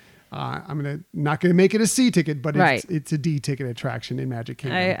E-ticket. I'm not going to make it a C-ticket, but it's a D-ticket attraction in Magic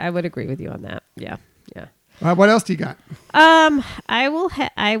Kingdom. I would agree with you on that. Yeah. Yeah. What else do you got?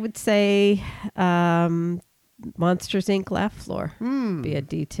 I would say Monsters Inc. Laugh Floor be a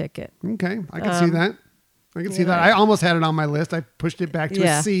D-ticket. Okay. I can see that. I can see that. I almost had it on my list. I pushed it back to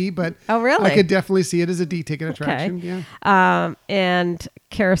a C, but I could definitely see it as a D-ticket attraction. Yeah. And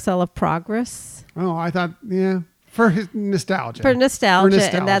Carousel of Progress. Oh, I thought, for nostalgia. For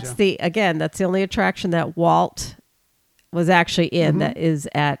nostalgia. And that's the only attraction that Walt was actually in that is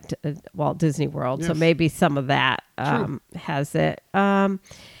at Walt Disney World. Yes. So maybe some of that has it. And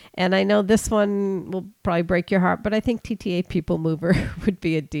I know this one will probably break your heart, but I think TTA People Mover would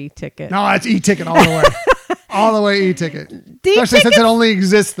be a D ticket. No, it's E-ticket all the way. All the way E-ticket. Especially since it only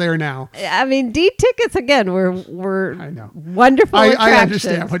exists there now. I mean, D tickets, again, were wonderful attractions. I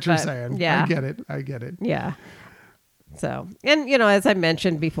understand what you're saying. Yeah. I get it. Yeah. So, and, as I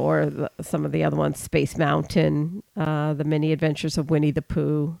mentioned before, some of the other ones, Space Mountain, the Mini Adventures of Winnie the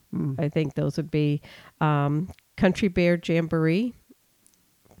Pooh. I think those would be Country Bear Jamboree.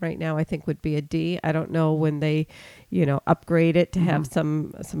 Right now, I think would be a D. I don't know when they, upgrade it to have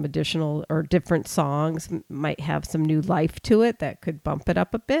some additional or different songs, might have some new life to it that could bump it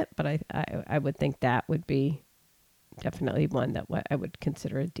up a bit. But I would think that would be definitely one that I would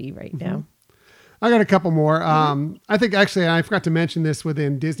consider a D right now. I got a couple more. I think actually, I forgot to mention this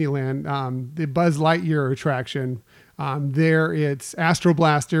within Disneyland, the Buzz Lightyear attraction. There it's Astro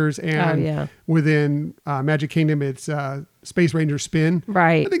Blasters, and within Magic Kingdom, it's Space Ranger Spin.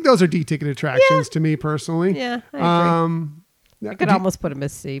 Right. I think those are D-ticket attractions to me personally. Yeah, I agree. I could almost put them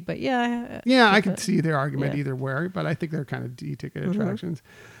as C, but yeah. Yeah, I could see their argument Yeah. either way, but I think they're kind of D ticket attractions.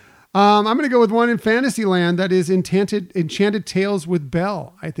 I'm going to go with one in Fantasyland that is Enchanted Tales with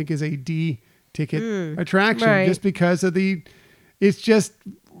Belle. I think is a D ticket attraction, right. just because of it's just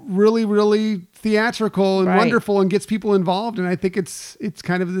really, really theatrical and Right. wonderful and gets people involved. And I think it's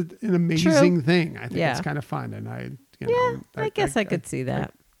kind of an amazing thing. I think Yeah. it's kind of fun. And I guess I could see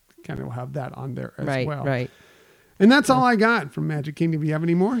that. Kind of have that on there as Right, well. right. And that's all I got from Magic Kingdom. Do you have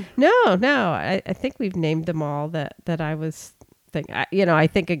any more? No. I think we've named them all that I was thinking. I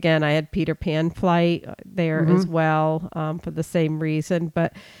think, again, I had Peter Pan Flight there as well for the same reason.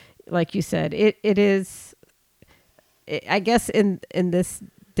 But like you said, it is, I guess in this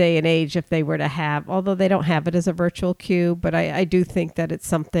day and age, if they were to have, although they don't have it as a virtual queue, but I do think that it's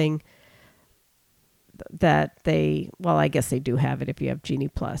something that I guess they do have it if you have Genie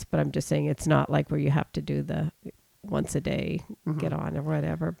Plus, but I'm just saying it's not like where you have to do the once a day get on or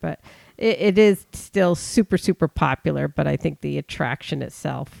whatever, but it is still super, super popular, but I think the attraction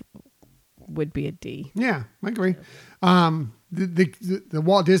itself would be a D. Yeah, I agree. The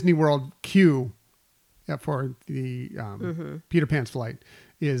Walt Disney World queue for the Peter Pan's Flight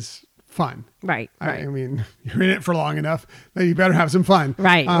is fun. Right. I mean, you're in it for long enough that you better have some fun.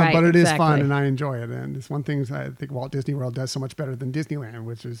 Right. But it is exactly. fun and I enjoy it. And it's one thing I think Walt Disney World does so much better than Disneyland,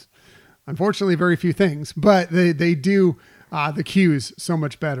 which is unfortunately very few things, but they do the queues so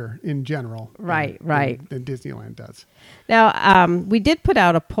much better in general. Right. Than Disneyland does. Now, we did put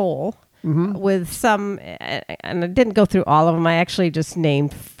out a poll with some, and I didn't go through all of them. I actually just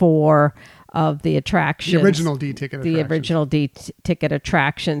named 4 of the attractions. The original D ticket attractions. The original ticket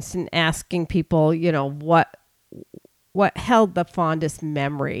attractions, and asking people, what held the fondest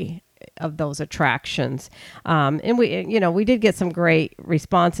memory of those attractions. And we did get some great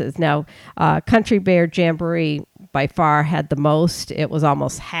responses. Now, Country Bear Jamboree by far had the most. It was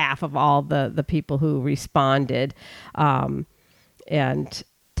almost half of all the people who responded. And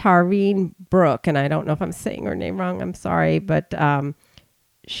Tareen Brooke, and I don't know if I'm saying her name wrong, I'm sorry, but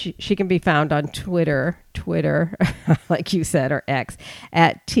she can be found on Twitter, like you said, or X,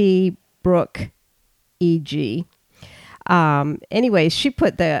 at tbrookeeg. Anyways, she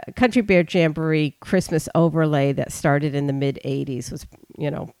put the Country Bear Jamboree Christmas overlay that started in the mid 80s was,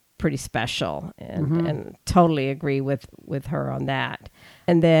 pretty special, and totally agree with her on that.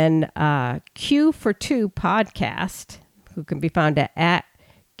 And then Q for 2 podcast, who can be found at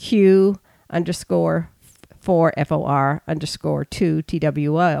Q_4FOR_2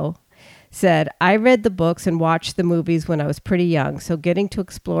 TWO, said, I read the books and watched the movies when I was pretty young, so getting to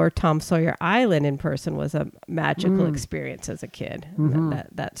explore Tom Sawyer Island in person was a magical experience as a kid.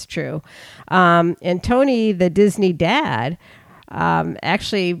 That's true. And Tony, the Disney dad,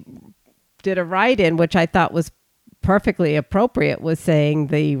 actually did a write-in, which I thought was perfectly appropriate, was saying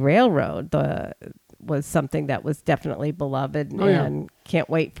the railroad was something that was definitely beloved, and can't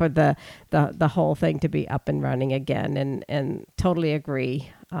wait for the whole thing to be up and running again, and totally agree.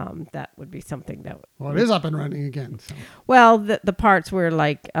 That would be something that... Well, it is up and running again. So. Well, the parts were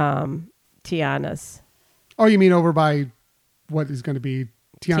like Tiana's. Oh, you mean over by what is going to be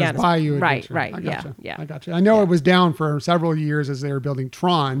Tiana's Bayou Adventure? Right, I gotcha. yeah. I gotcha. I know it was down for several years as they were building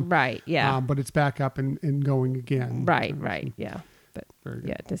Tron. Right, yeah. But it's back up and going again. Right, so, right, yeah. But very good.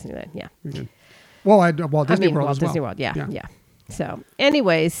 yeah, Disneyland, yeah. Very good. Well, Walt Disney World as well. Disney World, yeah. So,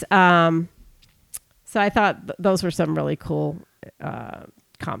 anyways, so I thought those were some really cool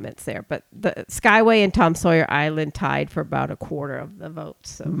comments there. But the Skyway and Tom Sawyer Island tied for about a quarter of the votes.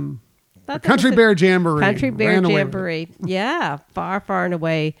 So, Country Bear Jamboree. Country Bear Jamboree, yeah, far and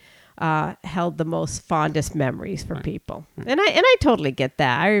away held the most fondest memories for people, and I totally get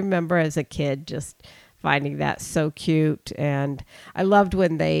that. I remember as a kid just finding that so cute, and I loved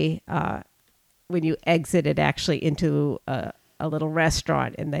when they when you exited actually into a little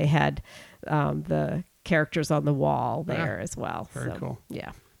restaurant, and they had the characters on the wall there as well. Very cool.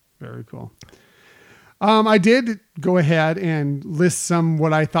 Yeah. Very cool. I did go ahead and list some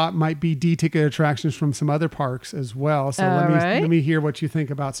what I thought might be D ticket attractions from some other parks as well. So let me hear what you think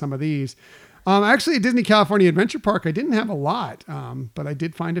about some of these. Actually, at Disney California Adventure Park, I didn't have a lot, but I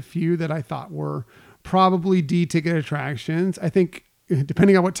did find a few that I thought were probably D ticket attractions. I think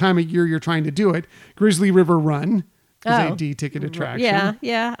depending on what time of year you're trying to do it, Grizzly River Run is a D ticket attraction.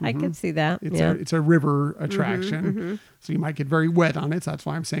 Yeah, I can see that. It's a river attraction, so you might get very wet on it. So that's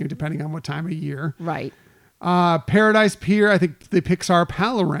why I'm saying depending on what time of year. Right. Paradise Pier, I think the Pixar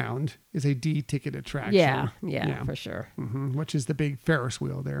Pal Around is a D ticket attraction. Yeah, for sure. Which is the big Ferris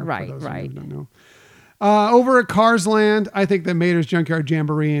wheel there. Right, for those right. Who don't know. Over at Cars Land, I think the Mater's Junkyard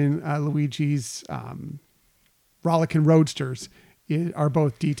Jamboree and Luigi's Rollickin' Roadsters are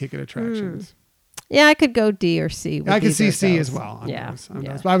both D-ticket attractions. Yeah, I could go D or C. I could see either of C those. as well. On Yeah, those.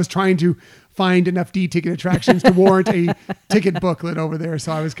 yeah. But I was trying to find enough D-ticket attractions to warrant a ticket booklet over there.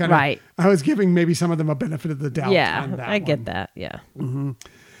 So I was kind of, Right. I was giving maybe some of them a benefit of the doubt. Yeah, on that I get one. that. Yeah.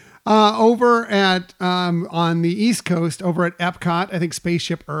 Over at, on the East Coast, over at Epcot, I think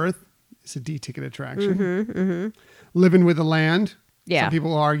Spaceship Earth is a D-ticket attraction. Living with the Land. Yeah. Some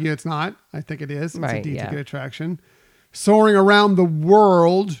people argue it's not. I think it is. It's a Right, D-ticket yeah. attraction. Soaring Around the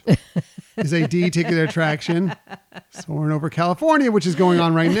World is a D-ticket attraction. Soaring over California, which is going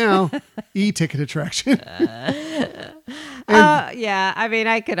on right now, E-ticket attraction. Yeah. I mean,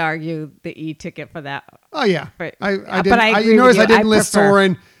 I could argue the E-ticket for that. Oh yeah, But- I but didn't. I You agree notice with I you. didn't I list prefer-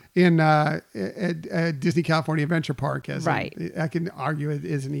 Soarin' in at Disney California Adventure Park as Right. I can argue it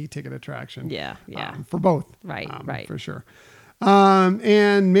is an E-ticket attraction. Yeah. Yeah. For both. Right, right. For sure.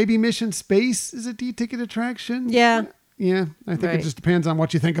 And maybe Mission Space is a D-ticket attraction. Yeah. Yeah, I think it Right. just depends on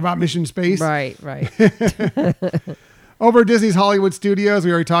what you think about Mission Space. Right. Right. Over at Disney's Hollywood Studios, we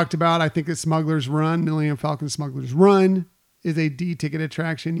already talked about, I think it's Smuggler's Run, Millennium Falcon Smuggler's Run is a D-ticket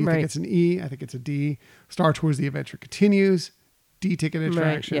attraction. You Right. think it's an E, I think it's a D. Star Tours The Adventure Continues, D-ticket Right.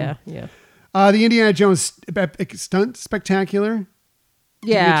 attraction. Yeah. Yeah. The Indiana Jones Epic Stunt Spectacular,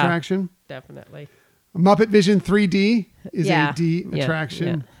 D Yeah. attraction. Definitely. Muppet Vision 3D is Yeah. a D Yeah. attraction.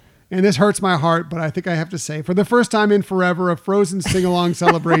 Yeah. And this hurts my heart, but I think I have to say, for the first time in forever, a Frozen sing-along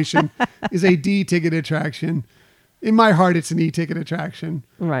celebration is a D-ticket attraction. In my heart, it's an E-ticket attraction,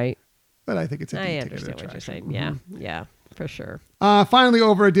 Right. but I think it's a I D-ticket understand what you're attraction. saying. Yeah. Yeah. For sure. Finally,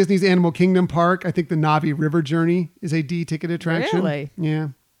 over at Disney's Animal Kingdom Park, I think the Navi River Journey is a D-ticket attraction. Really? Yeah.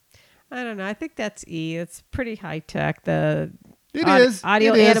 I don't know. I think that's E. It's pretty high tech. The It is.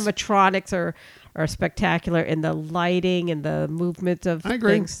 audio It is. animatronics are spectacular, and the lighting and the movement of I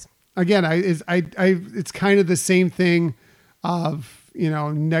agree. things. Again, it's kind of the same thing of,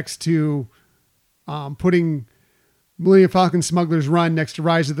 next to putting Millennium Falcon Smuggler's Run next to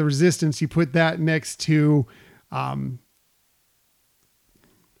Rise of the Resistance. You put that next to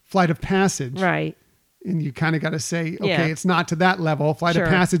Flight of Passage. Right. And you kind of got to say, okay, Yeah. it's not to that level. Flight Sure. of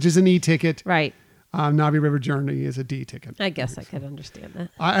Passage is an E-ticket. Right. Navi River Journey is a D-ticket. I guess I could understand that.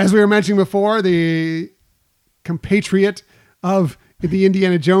 As we were mentioning before, the compatriot of the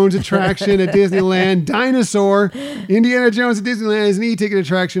Indiana Jones attraction at Disneyland, Dinosaur. Indiana Jones at Disneyland is an E-ticket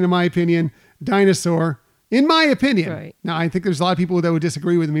attraction, in my opinion. Dinosaur, in my opinion. Right. Now, I think there's a lot of people that would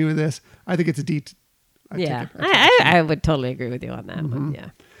disagree with me with this. I think it's a D. Yeah. ticket attraction. I would totally agree with you on that one. Yeah.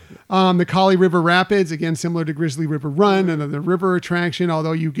 The Kali River Rapids, again, similar to Grizzly River Run, another river attraction,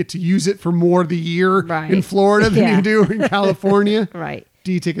 although you get to use it for more of the year Right. in Florida than Yeah. you do in California. Right.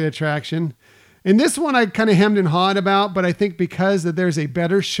 D-ticket attraction. And this one I kind of hemmed and hawed about, but I think because that there's a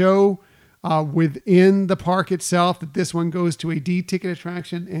better show within the park itself, that this one goes to a D-ticket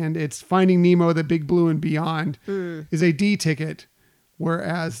attraction, and it's Finding Nemo, the Big Blue and Beyond is a D-ticket,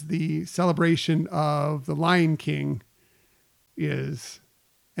 whereas the Celebration of the Lion King is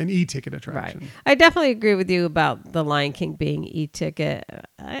an E-ticket attraction. Right. I definitely agree with you about the Lion King being E-ticket.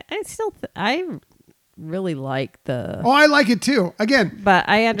 I still I really like the, Oh, I like it too. Again, but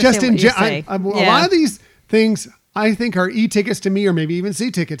I understand just in what you're general, saying. a lot of these things I think are E-tickets to me, or maybe even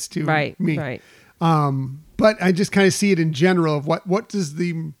C-tickets to Right. me. Right. But I just kind of see it in general of what does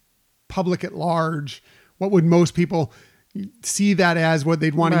the public at large, what would most people see that as, what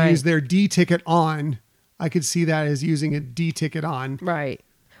they'd want to Right. use their D-ticket on. I could see that as using a D-ticket on. Right.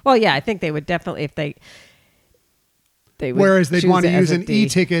 Well, yeah, I think they would definitely if they would. Whereas they'd choose want to it as use a an D.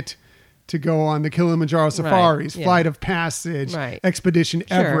 E-ticket to go on the Kilimanjaro Safaris, yeah. Flight of Passage, Right. Expedition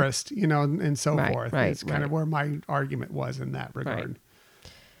Sure. Everest, and so Right, forth. right, It's kind of right. where my argument was in that regard.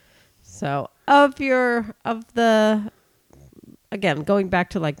 So again, going back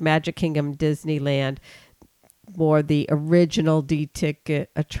to like Magic Kingdom, Disneyland, more the original D-ticket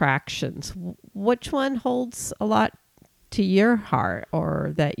attractions. Which one holds a lot to your heart,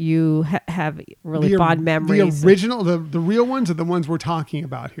 or that you have really fond memories? The original, the real ones, are the ones we're talking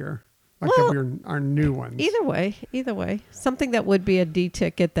about here. Like Well, our new ones. Either way, something that would be a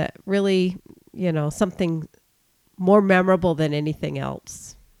D-ticket that really, something more memorable than anything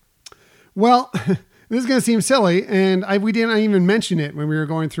else. Well, this is going to seem silly, and we didn't even mention it when we were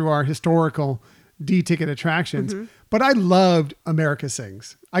going through our historical D-ticket attractions, but I loved America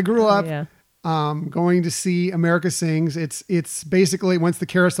Sings. I grew up Yeah. going to see America Sings. It's basically once the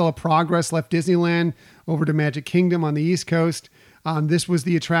Carousel of Progress left Disneyland over to Magic Kingdom on the East Coast, this was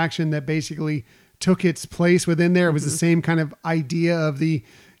the attraction that basically took its place within there. It was the same kind of idea of the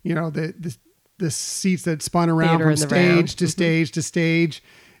seats that spun around Theater from in the stage round. to stage to stage.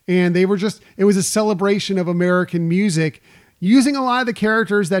 And they were it was a celebration of American music, using a lot of the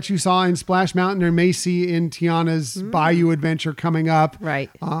characters that you saw in Splash Mountain or may see in Tiana's Bayou Adventure coming up. Right.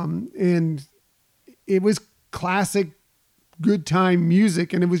 And it was classic good time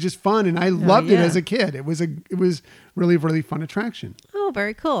music, and it was just fun, and I loved it as a kid. It was really, really fun attraction. Oh,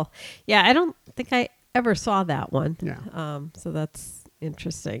 very cool. Yeah, I don't think I ever saw that one. Yeah. So that's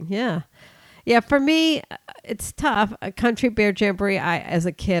interesting. Yeah. Yeah, for me, it's tough. A Country Bear Jamboree, as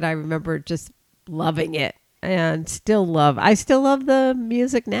a kid, I remember just loving it and I still love the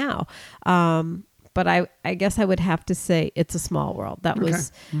music now. But I guess I would have to say It's a Small World. That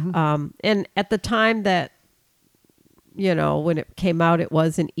was, and at the time that, when it came out, it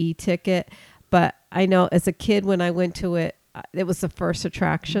was an e-ticket. But I know as a kid, when I went to it, it was the first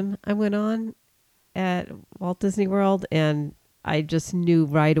attraction I went on at Walt Disney World. And I just knew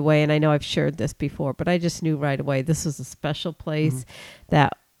right away, and I know I've shared this before, but I just knew right away this was a special place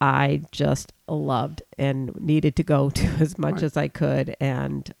that I just loved and needed to go to as much as I could.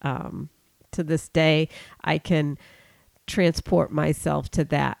 And to this day, I can transport myself to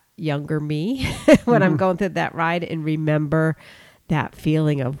that younger me when I'm going through that ride and remember that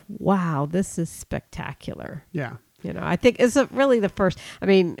feeling of, wow, this is spectacular. Yeah. I think it's really the first. I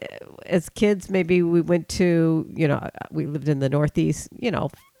mean, as kids, maybe we went to, we lived in the Northeast,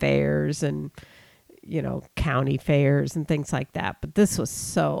 fairs and, county fairs and things like that. But this was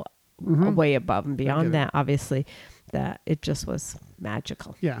so way above and beyond that, obviously, that it just was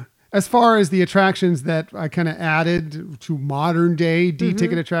magical. Yeah. As far as the attractions that I kind of added to modern day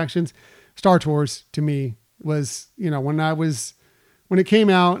D-ticket attractions, Star Tours to me was, when it came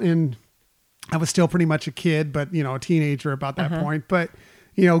out, and I was still pretty much a kid, but, a teenager about that point. But,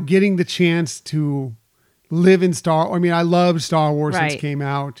 getting the chance to live in I loved Star Wars since it came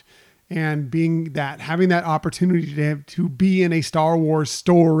out. And having that opportunity to be in a Star Wars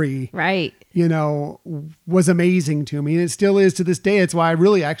story, right, was amazing to me. And it still is to this day. It's why I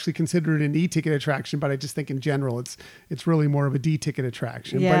really actually consider it an e-ticket attraction. But I just think in general, it's really more of a D-ticket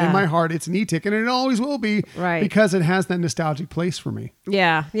attraction. Yeah. But in my heart, it's an e-ticket, and it always will be, because it has that nostalgic place for me.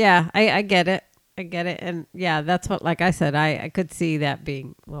 Yeah. Yeah. I get it. And yeah, that's what, like I said, I could see that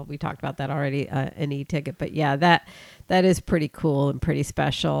being, well, we talked about that already, an e-ticket, but yeah, that is pretty cool and pretty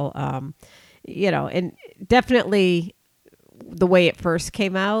special. And definitely the way it first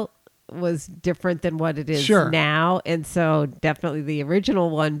came out was different than what it is now. And so definitely the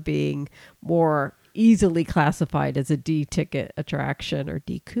original one being more easily classified as a D-ticket attraction or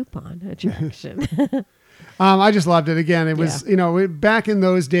D-coupon attraction. I just loved it. Again, it was, back in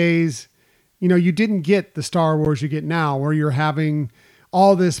those days, you didn't get the Star Wars you get now, where you're having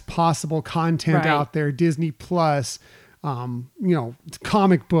all this possible content out there, Disney Plus,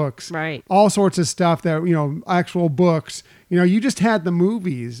 comic books, all sorts of stuff that, actual books, you just had the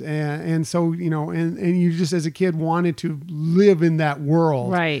movies. And so, and you just as a kid wanted to live in that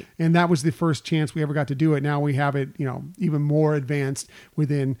world. Right. And that was the first chance we ever got to do it. Now we have it, even more advanced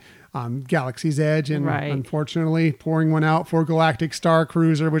within Galaxy's Edge, and unfortunately pouring one out for Galactic Star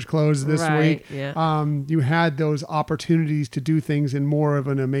Cruiser, which closed this week. Yeah. You had those opportunities to do things in more of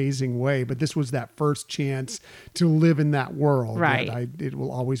an amazing way, but this was that first chance to live in that world. Right. It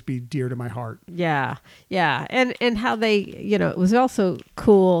will always be dear to my heart. Yeah. Yeah. And how they, it was also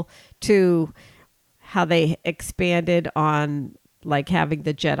cool to how they expanded on like having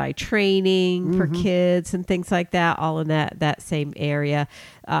the Jedi training for kids and things like that, all in that same area.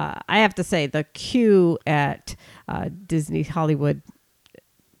 I have to say the queue at Disney Hollywood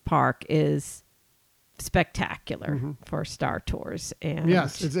Park is spectacular for Star Tours. And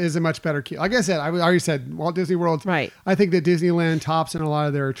yes, it is a much better queue. Like I said, I already said Walt Disney World. Right. I think that Disneyland tops in a lot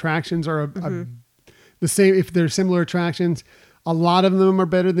of their attractions are the same. If they're similar attractions, a lot of them are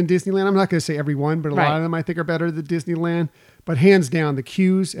better than Disneyland. I'm not going to say every one, but a lot of them I think are better than Disneyland. But hands down, the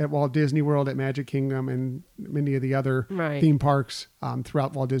queues at Walt Disney World, at Magic Kingdom, and many of the other theme parks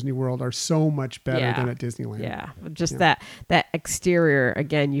throughout Walt Disney World are so much better than at Disneyland. Yeah, just that exterior,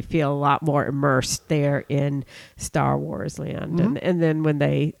 again, you feel a lot more immersed there in Star Wars land. And then when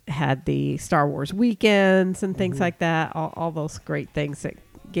they had the Star Wars weekends and things like that, all those great things that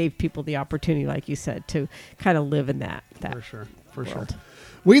gave people the opportunity, like you said, to kind of live in that For sure.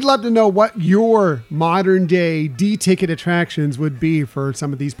 We'd love to know what your modern day D-ticket attractions would be for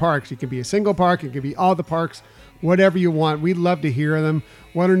some of these parks. It could be a single park. It could be all the parks, whatever you want. We'd love to hear them.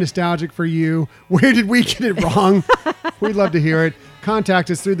 What are nostalgic for you? Where did we get it wrong? We'd love to hear it. Contact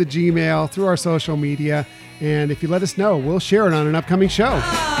us through the Gmail, through our social media. And if you let us know, we'll share it on an upcoming show.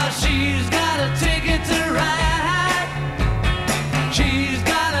 She's got a ticket to ride. She's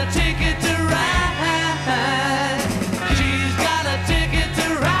got a ticket to ride. She's got a ticket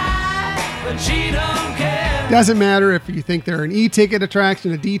to ride. she don't care. Doesn't matter if you think they're an E-ticket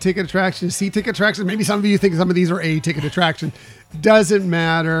attraction, a D-ticket attraction, a C-ticket attraction. Maybe some of you think some of these are A-ticket attraction. Doesn't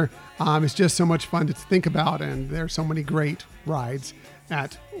matter. It's just so much fun to think about, and there's so many great rides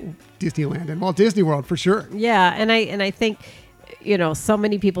at Disneyland and Walt Disney World for sure. Yeah, and I think, so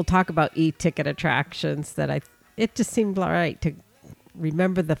many people talk about E-ticket attractions that it just seemed all right to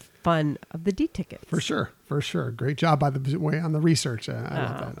remember the fun of the D-tickets. For sure. Great job by the way on the research. I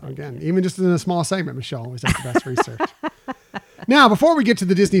love that. Again, even just in a small segment, Michelle always has the best research. Now, before we get to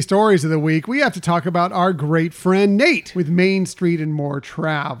the Disney stories of the week, we have to talk about our great friend Nate with Main Street and More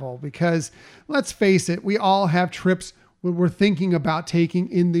Travel, because let's face it, we all have trips we're thinking about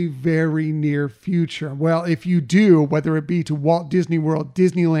taking in the very near future. Well, if you do, whether it be to Walt Disney World,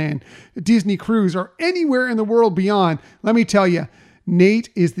 Disneyland, Disney Cruise, or anywhere in the world beyond, let me tell you, Nate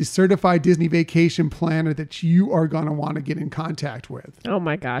is the certified Disney vacation planner that you are going to want to get in contact with. Oh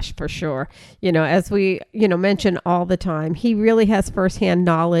my gosh, for sure. As we, mention all the time, he really has firsthand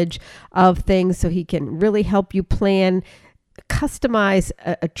knowledge of things, so he can really help you plan, customize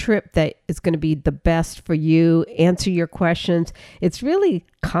a trip that is going to be the best for you, answer your questions. It's really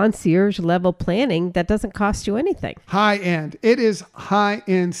concierge level planning that doesn't cost you anything. High end. It is high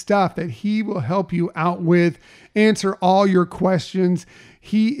end stuff that he will help you out with, answer all your questions.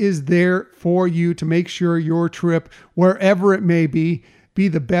 He is there for you to make sure your trip, wherever it may be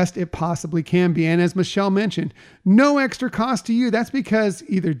the best it possibly can be. And as Michelle mentioned, no extra cost to you. That's because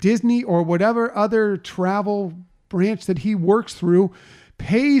either Disney or whatever other travel branch that he works through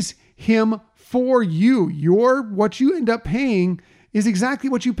pays him for you. What you end up paying is exactly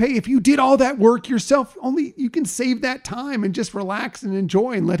what you pay if you did all that work yourself. Only you can save that time and just relax and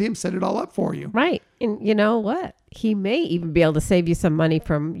enjoy and let him set it all up for you. Right. And you know what? He may even be able to save you some money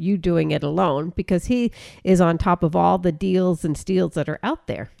from you doing it alone, because he is on top of all the deals and steals that are out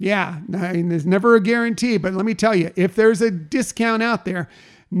there. Yeah. And there's never a guarantee, but let me tell you, if there's a discount out there,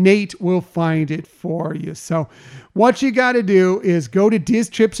 Nate will find it for you. So what you got to do is go to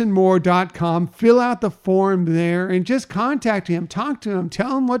DizTripsandMore.com, fill out the form there, and just contact him, talk to him,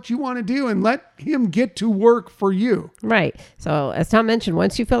 tell him what you want to do, and let him get to work for you. Right. So as Tom mentioned,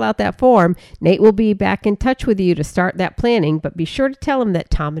 once you fill out that form, Nate will be back in touch with you to start that planning, but be sure to tell him that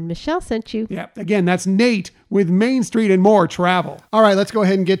Tom and Michelle sent you. Yeah. Again, that's Nate with Main Street and More Travel. All right, let's go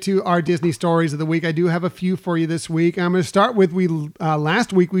ahead and get to our Disney stories of the week. I do have a few for you this week. I'm going to start with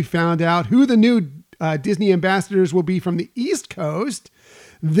last week we found out who the new Disney ambassadors will be from the East Coast.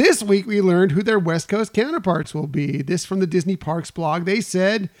 This week we learned who their West Coast counterparts will be. This from the Disney Parks blog. They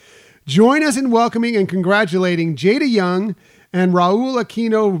said, join us in welcoming and congratulating Jada Young and Raul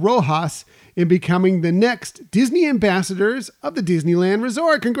Aquino Rojas in becoming the next Disney ambassadors of the Disneyland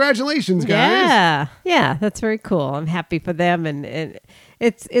Resort. Congratulations, guys. Yeah, that's very cool. I'm happy for them, and it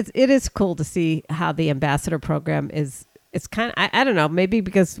is cool to see how the ambassador program is. It's kind of, I don't know, maybe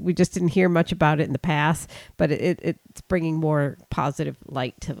because we just didn't hear much about it in the past, but it's bringing more positive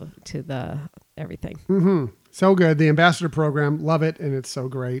light to the everything. Mm-hmm. So good. The ambassador program, love it. And it's so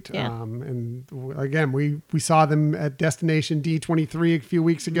great. Yeah. And again, we saw them at Destination D23 a few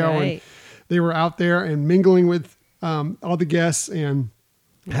weeks ago, Right. and they were out there and mingling with all the guests and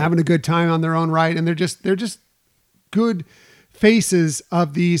having a good time on their own right. And they're just good faces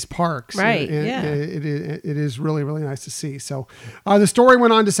of these parks. Right. And Yeah. it is really, really nice to see. So the story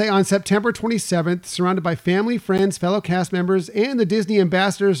went on to say, on September 27th, surrounded by family, friends, fellow cast members, and the Disney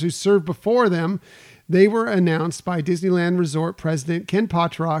ambassadors who served before them, they were announced by Disneyland Resort President Ken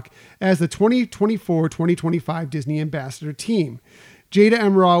Potrock as the 2024-2025 Disney Ambassador team. Jada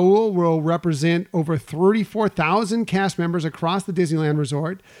and Raul will represent over 34,000 cast members across the Disneyland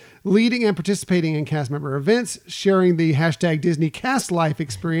Resort, leading and participating in cast member events, sharing the hashtag Disney Cast Life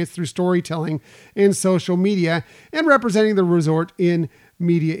experience through storytelling and social media, and representing the resort in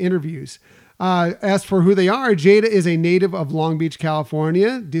media interviews. As for who they are, Jada is a native of Long Beach,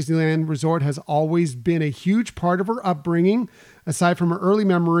 California. Disneyland Resort has always been a huge part of her upbringing. Aside from her early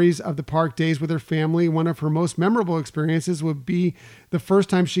memories of the park days with her family, one of her most memorable experiences would be the first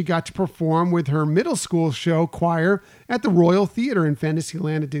time she got to perform with her middle school show choir at the Royal Theater in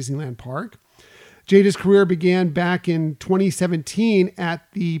Fantasyland at Disneyland Park. Jada's career began back in 2017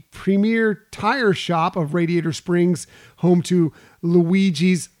 at the premier tire shop of Radiator Springs, home to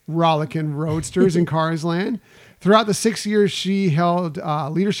Luigi's Rollickin' Roadsters in Cars Land. Throughout the 6 years, she held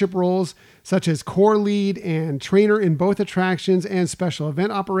leadership roles such as core lead and trainer in both attractions and special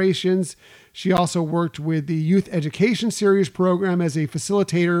event operations. She also worked with the Youth Education Series program as a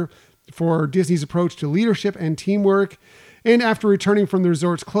facilitator for Disney's approach to leadership and teamwork. And after returning from the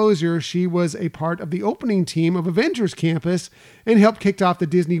resort's closure, she was a part of the opening team of Avengers Campus and helped kick off the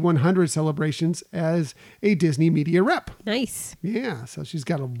Disney 100 celebrations as a Disney media rep. Nice. Yeah, so she's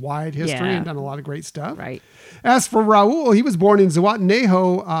got a wide history Yeah. and done a lot of great stuff. Right. As for Raul, he was born in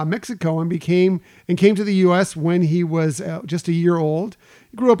Zihuatanejo, Mexico, and came to the U.S. when he was just a year old.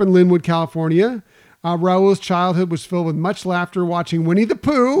 He grew up in Linwood, California. Raul's childhood was filled with much laughter watching Winnie the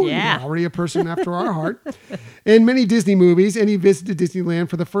Pooh, Yeah. already a person after our heart, and many Disney movies, and he visited Disneyland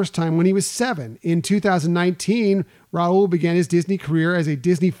for the first time when he was 7. In 2019, Raul began his Disney career as a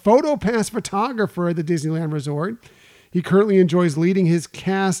Disney PhotoPass photographer at the Disneyland Resort. He currently enjoys leading his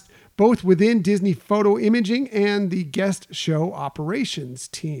cast both within Disney Photo Imaging and the guest show operations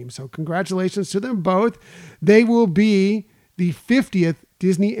team. So congratulations to them both. They will be the 50th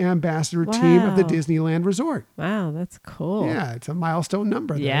Disney ambassador team of the Wow. Disneyland Resort. Wow, that's cool. Yeah, it's a milestone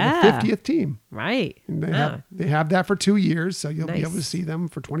number. They're Yeah. the 50th team. Right. And Wow. they have that for 2 years, so you'll be able to Nice. see them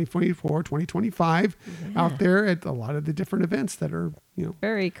for 2024, 2025 out there at a lot of the different events that are,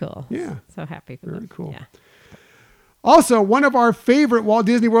 Very cool. Yeah. So happy for Very them. cool. Yeah. Also, one of our favorite Walt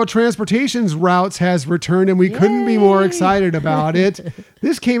Disney World Transportations routes has returned, and we couldn't be more Yay. excited about it.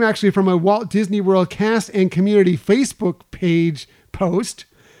 This came actually from a Walt Disney World Cast and Community Facebook page post.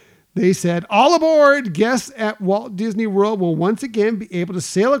 They said, all aboard! Guests at Walt Disney World will once again be able to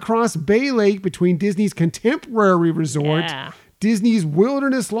sail across Bay Lake between Disney's Contemporary Resort, Yeah. Disney's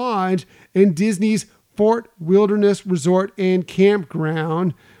Wilderness Lodge, and Disney's Fort Wilderness Resort and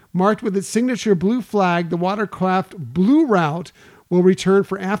Campground. Marked with its signature blue flag, the watercraft Blue Route will return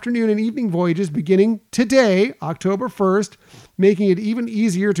for afternoon and evening voyages beginning today, October 1st, making it even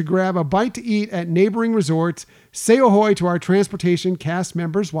easier to grab a bite to eat at neighboring resorts. Say ahoy to our transportation cast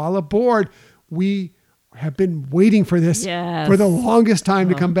members while aboard. We have been waiting for this Yes. for the longest time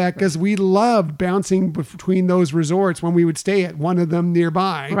to come back because we loved bouncing between those resorts when we would stay at one of them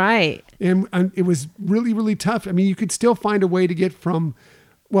nearby. Right. And it was really, really tough. I mean, you could still find a way to get from,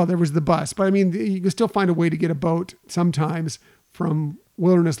 well, there was the bus, but I mean, you could still find a way to get a boat sometimes from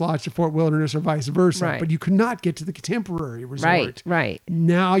Wilderness Lodge to Fort Wilderness or vice versa. Right. But you could not get to the Contemporary Resort. Right. Right.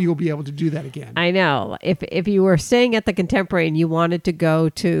 Now you'll be able to do that again. I know. If you were staying at the Contemporary and you wanted to go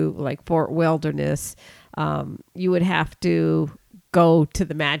to like Fort Wilderness, you would have to go to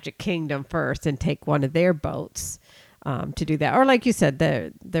the Magic Kingdom first and take one of their boats to do that. Or like you said,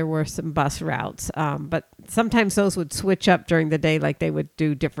 there were some bus routes, but sometimes those would switch up during the day, like they would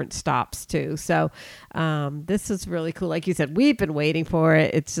do different stops too. So this is really cool. Like you said, we've been waiting for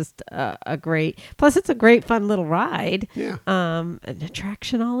it. It's just a great, plus it's a great fun little ride. Yeah. An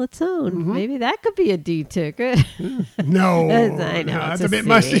attraction all its own. Maybe that could be a D ticket. No, I know, that's it's a a bit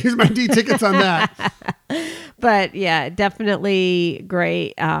much to C. use my D tickets on that. But yeah, definitely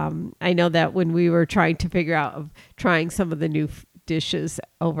great. I know that when we were trying to figure out of trying some of the new dishes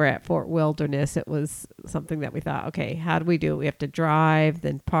over at Fort Wilderness, it was something that we thought, okay, how do we do it? We have to drive,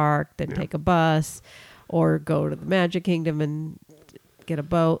 then park, then take a bus, or go to the Magic Kingdom and get a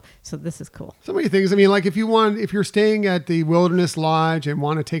boat. So this is cool. So many things. I mean, like if you're staying at the Wilderness Lodge and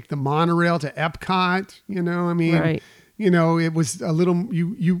want to take the monorail to Epcot, Right. It was a little,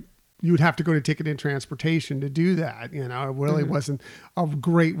 you would have to go to Ticket and Transportation to do that. It really wasn't a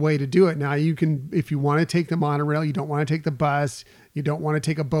great way to do it. Now you can, if you want to take the monorail, you don't want to take the bus, you don't want to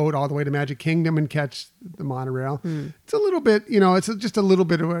take a boat all the way to Magic Kingdom and catch the monorail. It's a little bit, it's just a little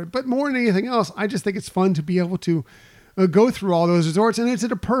bit of it, but more than anything else, I just think it's fun to be able to go through all those resorts. And it's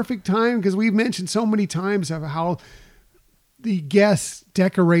at a perfect time because we've mentioned so many times of how the guests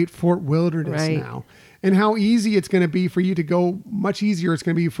decorate Fort Wilderness Right. now. And how easy it's going to be for you to go, much easier it's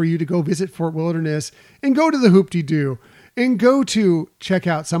going to be for you to go visit Fort Wilderness and go to the Hoop-de-Doo and go to check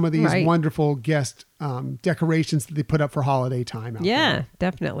out some of these Right. wonderful guest decorations that they put up for holiday time out Yeah, there.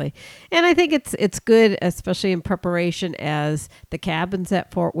 definitely. And I think it's good, especially in preparation as the cabins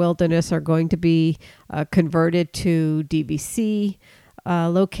at Fort Wilderness are going to be converted to DVC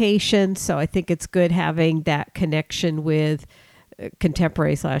locations. So I think it's good having that connection with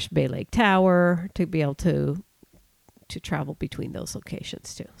Contemporary / Bay Lake Tower to be able to travel between those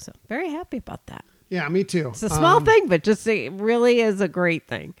locations too. So very happy about that. Yeah, me too. It's a small thing, but just it really is a great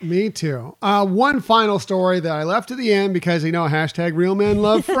thing. Me too. One final story that I left to the end because, hashtag real men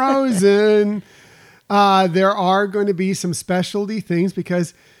love Frozen. There are going to be some specialty things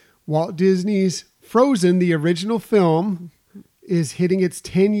because Walt Disney's Frozen, the original film, is hitting its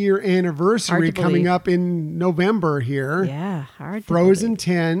 10-year anniversary Hard to coming believe. up in November here. Yeah, hard. to Frozen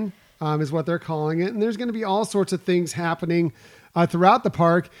believe. 10 is what they're calling it. And there's going to be all sorts of things happening throughout the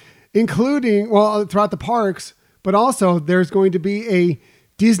park, including, throughout the parks, but also there's going to be a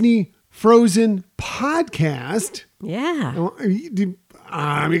Disney Frozen podcast. Yeah.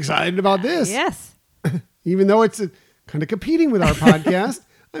 I'm excited about this. Yes. Even though it's kind of competing with our podcast,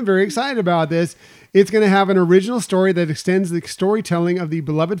 I'm very excited about this. It's going to have an original story that extends the storytelling of the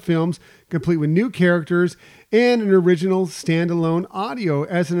beloved films, complete with new characters and an original standalone audio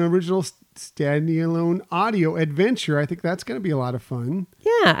adventure. I think that's going to be a lot of fun.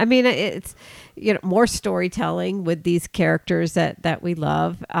 Yeah, I mean, it's more storytelling with these characters that we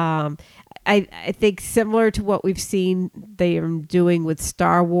love. I think similar to what we've seen they are doing with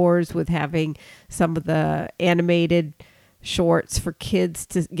Star Wars, with having some of the animated shorts for kids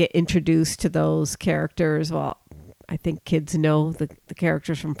to get introduced to those characters. Well, I think kids know the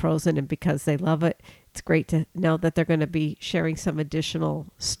characters from Frozen, and because they love it, it's great to know that they're going to be sharing some additional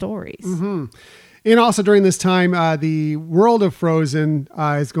stories. Mm-hmm. And also during this time, the World of Frozen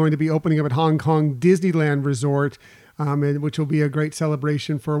is going to be opening up at Hong Kong Disneyland Resort, which will be a great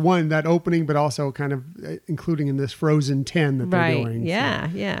celebration for that opening, but also kind of including in this Frozen 10 that they're doing. Yeah,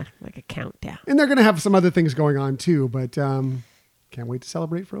 yeah, like a countdown. And they're going to have some other things going on too, but can't wait to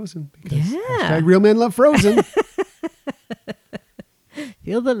celebrate Frozen. Because hashtag Real Men Love Frozen.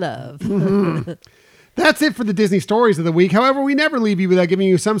 Feel the love. Mm-hmm. That's it for the Disney stories of the week. However, we never leave you without giving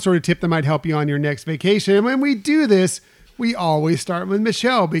you some sort of tip that might help you on your next vacation. And when we do this, we always start with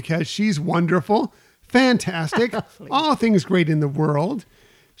Michelle because she's wonderful, fantastic, all things great in the world.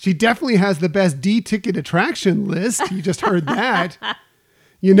 She definitely has the best D-ticket attraction list. You just heard that.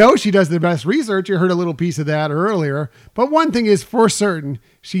 You know she does the best research. You heard a little piece of that earlier. But one thing is for certain,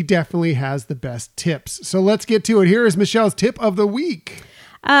 she definitely has the best tips. So let's get to it. Here is Michelle's tip of the week.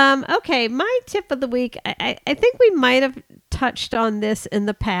 Okay, my tip of the week, I think we might have touched on this in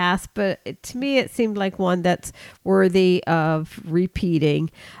the past, but to me it seemed like one that's worthy of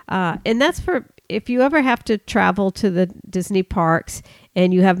repeating. And that's for if you ever have to travel to the Disney parks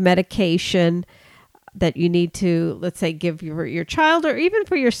and you have medication that you need to, let's say, give your child or even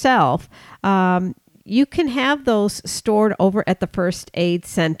for yourself, you can have those stored over at the first aid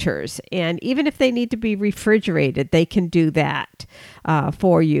centers. And even if they need to be refrigerated, they can do that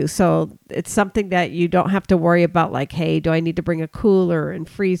for you. So it's something that you don't have to worry about, like, hey, do I need to bring a cooler and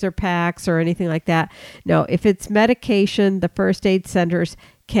freezer packs or anything like that? No, if it's medication, the first aid centers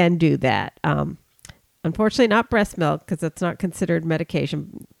can do that. Unfortunately, not breast milk because that's not considered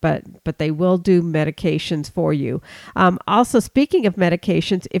medication, but they will do medications for you. Also, speaking of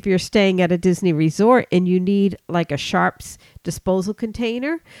medications, if you're staying at a Disney resort and you need like a Sharps disposal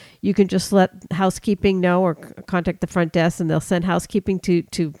container, you can just let housekeeping know or contact the front desk and they'll send housekeeping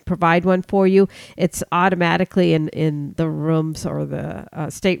to provide one for you. It's automatically in the rooms or the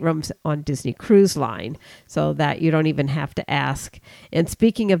staterooms on Disney Cruise Line so that you don't even have to ask. And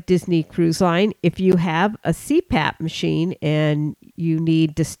speaking of Disney Cruise Line, if you have a CPAP machine and you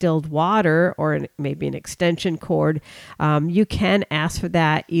need distilled water or maybe an extension cord, you can ask for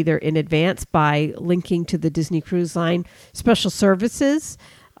that either in advance by linking to the Disney Cruise Line special services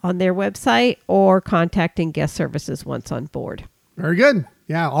on their website or contacting guest services once on board. Very good.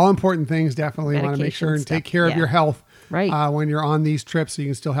 Yeah, all important things. Definitely want to make sure and take care of your health when you're on these trips so you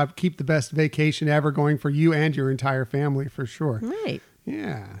can still keep the best vacation ever going for you and your entire family for sure. Right.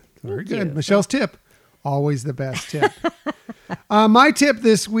 Yeah, very good. Michelle's tip, always the best tip. My tip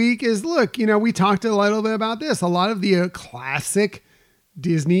this week is, look, we talked a little bit about this. A lot of the classic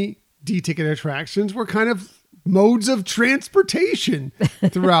Disney D-ticket attractions were kind of modes of transportation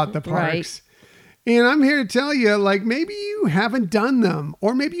throughout the parks. And I'm here to tell you, like, maybe you haven't done them,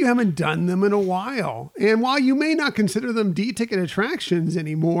 or maybe you haven't done them in a while. And while you may not consider them D-ticket attractions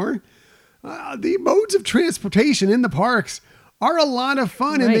anymore, the modes of transportation in the parks are a lot of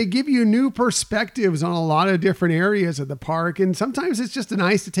fun, and they give you new perspectives on a lot of different areas of the park. And sometimes it's just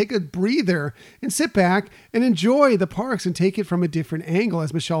nice to take a breather and sit back and enjoy the parks and take it from a different angle.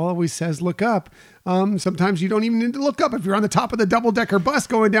 As Michelle always says, look up. Sometimes you don't even need to look up. If you're on the top of the double-decker bus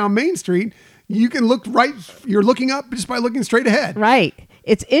going down Main Street, you can look right. You're looking up just by looking straight ahead. Right.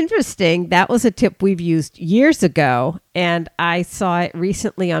 It's interesting. That was a tip we've used years ago, and I saw it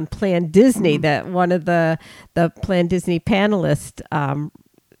recently on Plan Disney that one of the Plan Disney panelists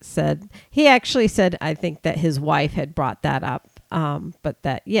said, he actually said, I think that his wife had brought that up, but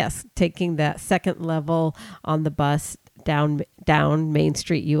that, yes, taking that second level on the bus down Main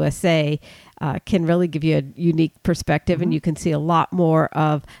Street USA can really give you a unique perspective, and you can see a lot more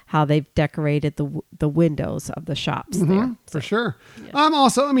of how they've decorated the windows of the shops there. For sure. Yeah.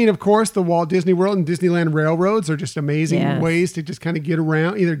 Also, I mean, of course, the Walt Disney World and Disneyland railroads are just amazing ways to just kind of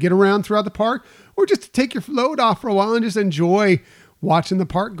either get around throughout the park or just to take your load off for a while and just enjoy watching the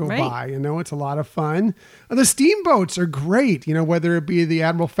park go Right. by. It's a lot of fun. The steamboats are great, whether it be the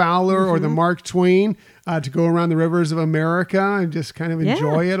Admiral Fowler or the Mark Twain, to go around the rivers of America and just kind of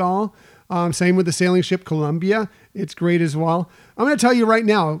enjoy it all. Same with the sailing ship Columbia. It's great as well. I'm going to tell you right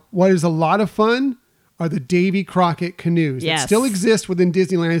now, what is a lot of fun are the Davy Crockett canoes that Yes. still exist within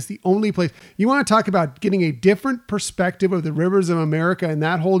Disneyland. It's the only place. You want to talk about getting a different perspective of the rivers of America and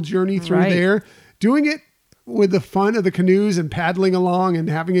that whole journey through Right. there. Doing it with the fun of the canoes and paddling along and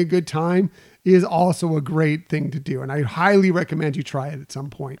having a good time is also a great thing to do. And I highly recommend you try it at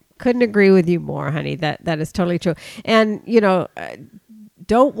some point. Couldn't agree with you more, honey. That is totally true. And,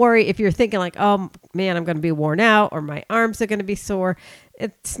 don't worry if you're thinking like, oh man, I'm going to be worn out or my arms are going to be sore.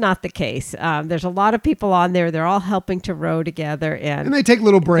 It's not the case. There's a lot of people on there. They're all helping to row together, And they take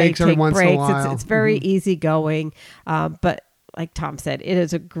little breaks they every take once in a breaks. while. It's very easy going. But like Tom said, it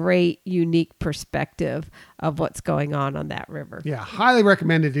is a great, unique perspective of what's going on that river. Yeah, highly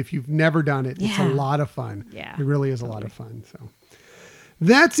recommend it if you've never done it. It's a Yeah. lot of fun. Yeah, It really is a lot of fun. So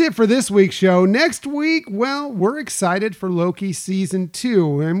that's it for this week's show. Next week, well, we're excited for Loki season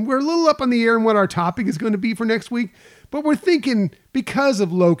 2, and we're a little up on the air on what our topic is going to be for next week. But we're thinking because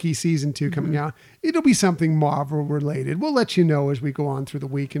of Loki season 2 coming out, it'll be something Marvel related. We'll let you know as we go on through the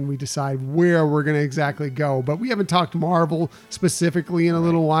week and we decide where we're going to exactly go. But we haven't talked Marvel specifically in a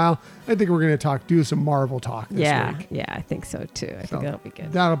little while. I think we're going to do some Marvel talk this week. Yeah, I think so too. I think that'll be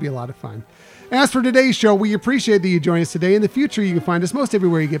good. That'll be a lot of fun. As for today's show, we appreciate that you join us today. In the future, you can find us most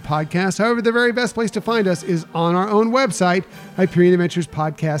everywhere you get podcasts. However, the very best place to find us is on our own website,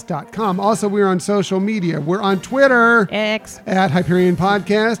 HyperionAdventuresPodcast.com. Also, we're on social media. We're on Twitter X. at Hyperion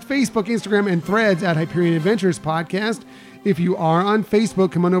Podcast, Facebook, Instagram, and Threads at Hyperion Adventures Podcast. If you are on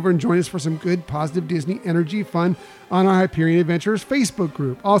Facebook, come on over and join us for some good, positive Disney energy fun on our Hyperion Adventures Facebook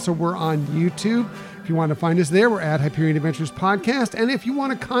group. Also, we're on YouTube. If you want to find us there, we're at Hyperion Adventures Podcast. And if you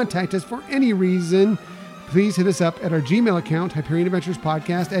want to contact us for any reason, please hit us up at our Gmail account,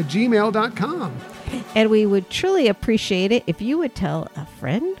 HyperionAdventuresPodcast@gmail.com. And we would truly appreciate it if you would tell a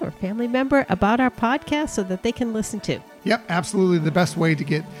friend or family member about our podcast so that they can listen too. Yep, absolutely the best way to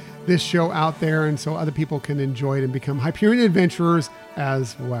get this show out there and so other people can enjoy it and become Hyperion Adventurers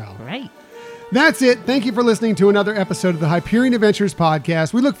as well. Right. That's it. Thank you for listening to another episode of the Hyperion Adventures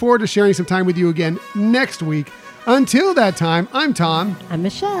Podcast. We look forward to sharing some time with you again next week. Until that time, I'm Tom, I'm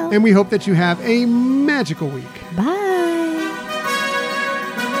Michelle. and we hope that you have a magical week.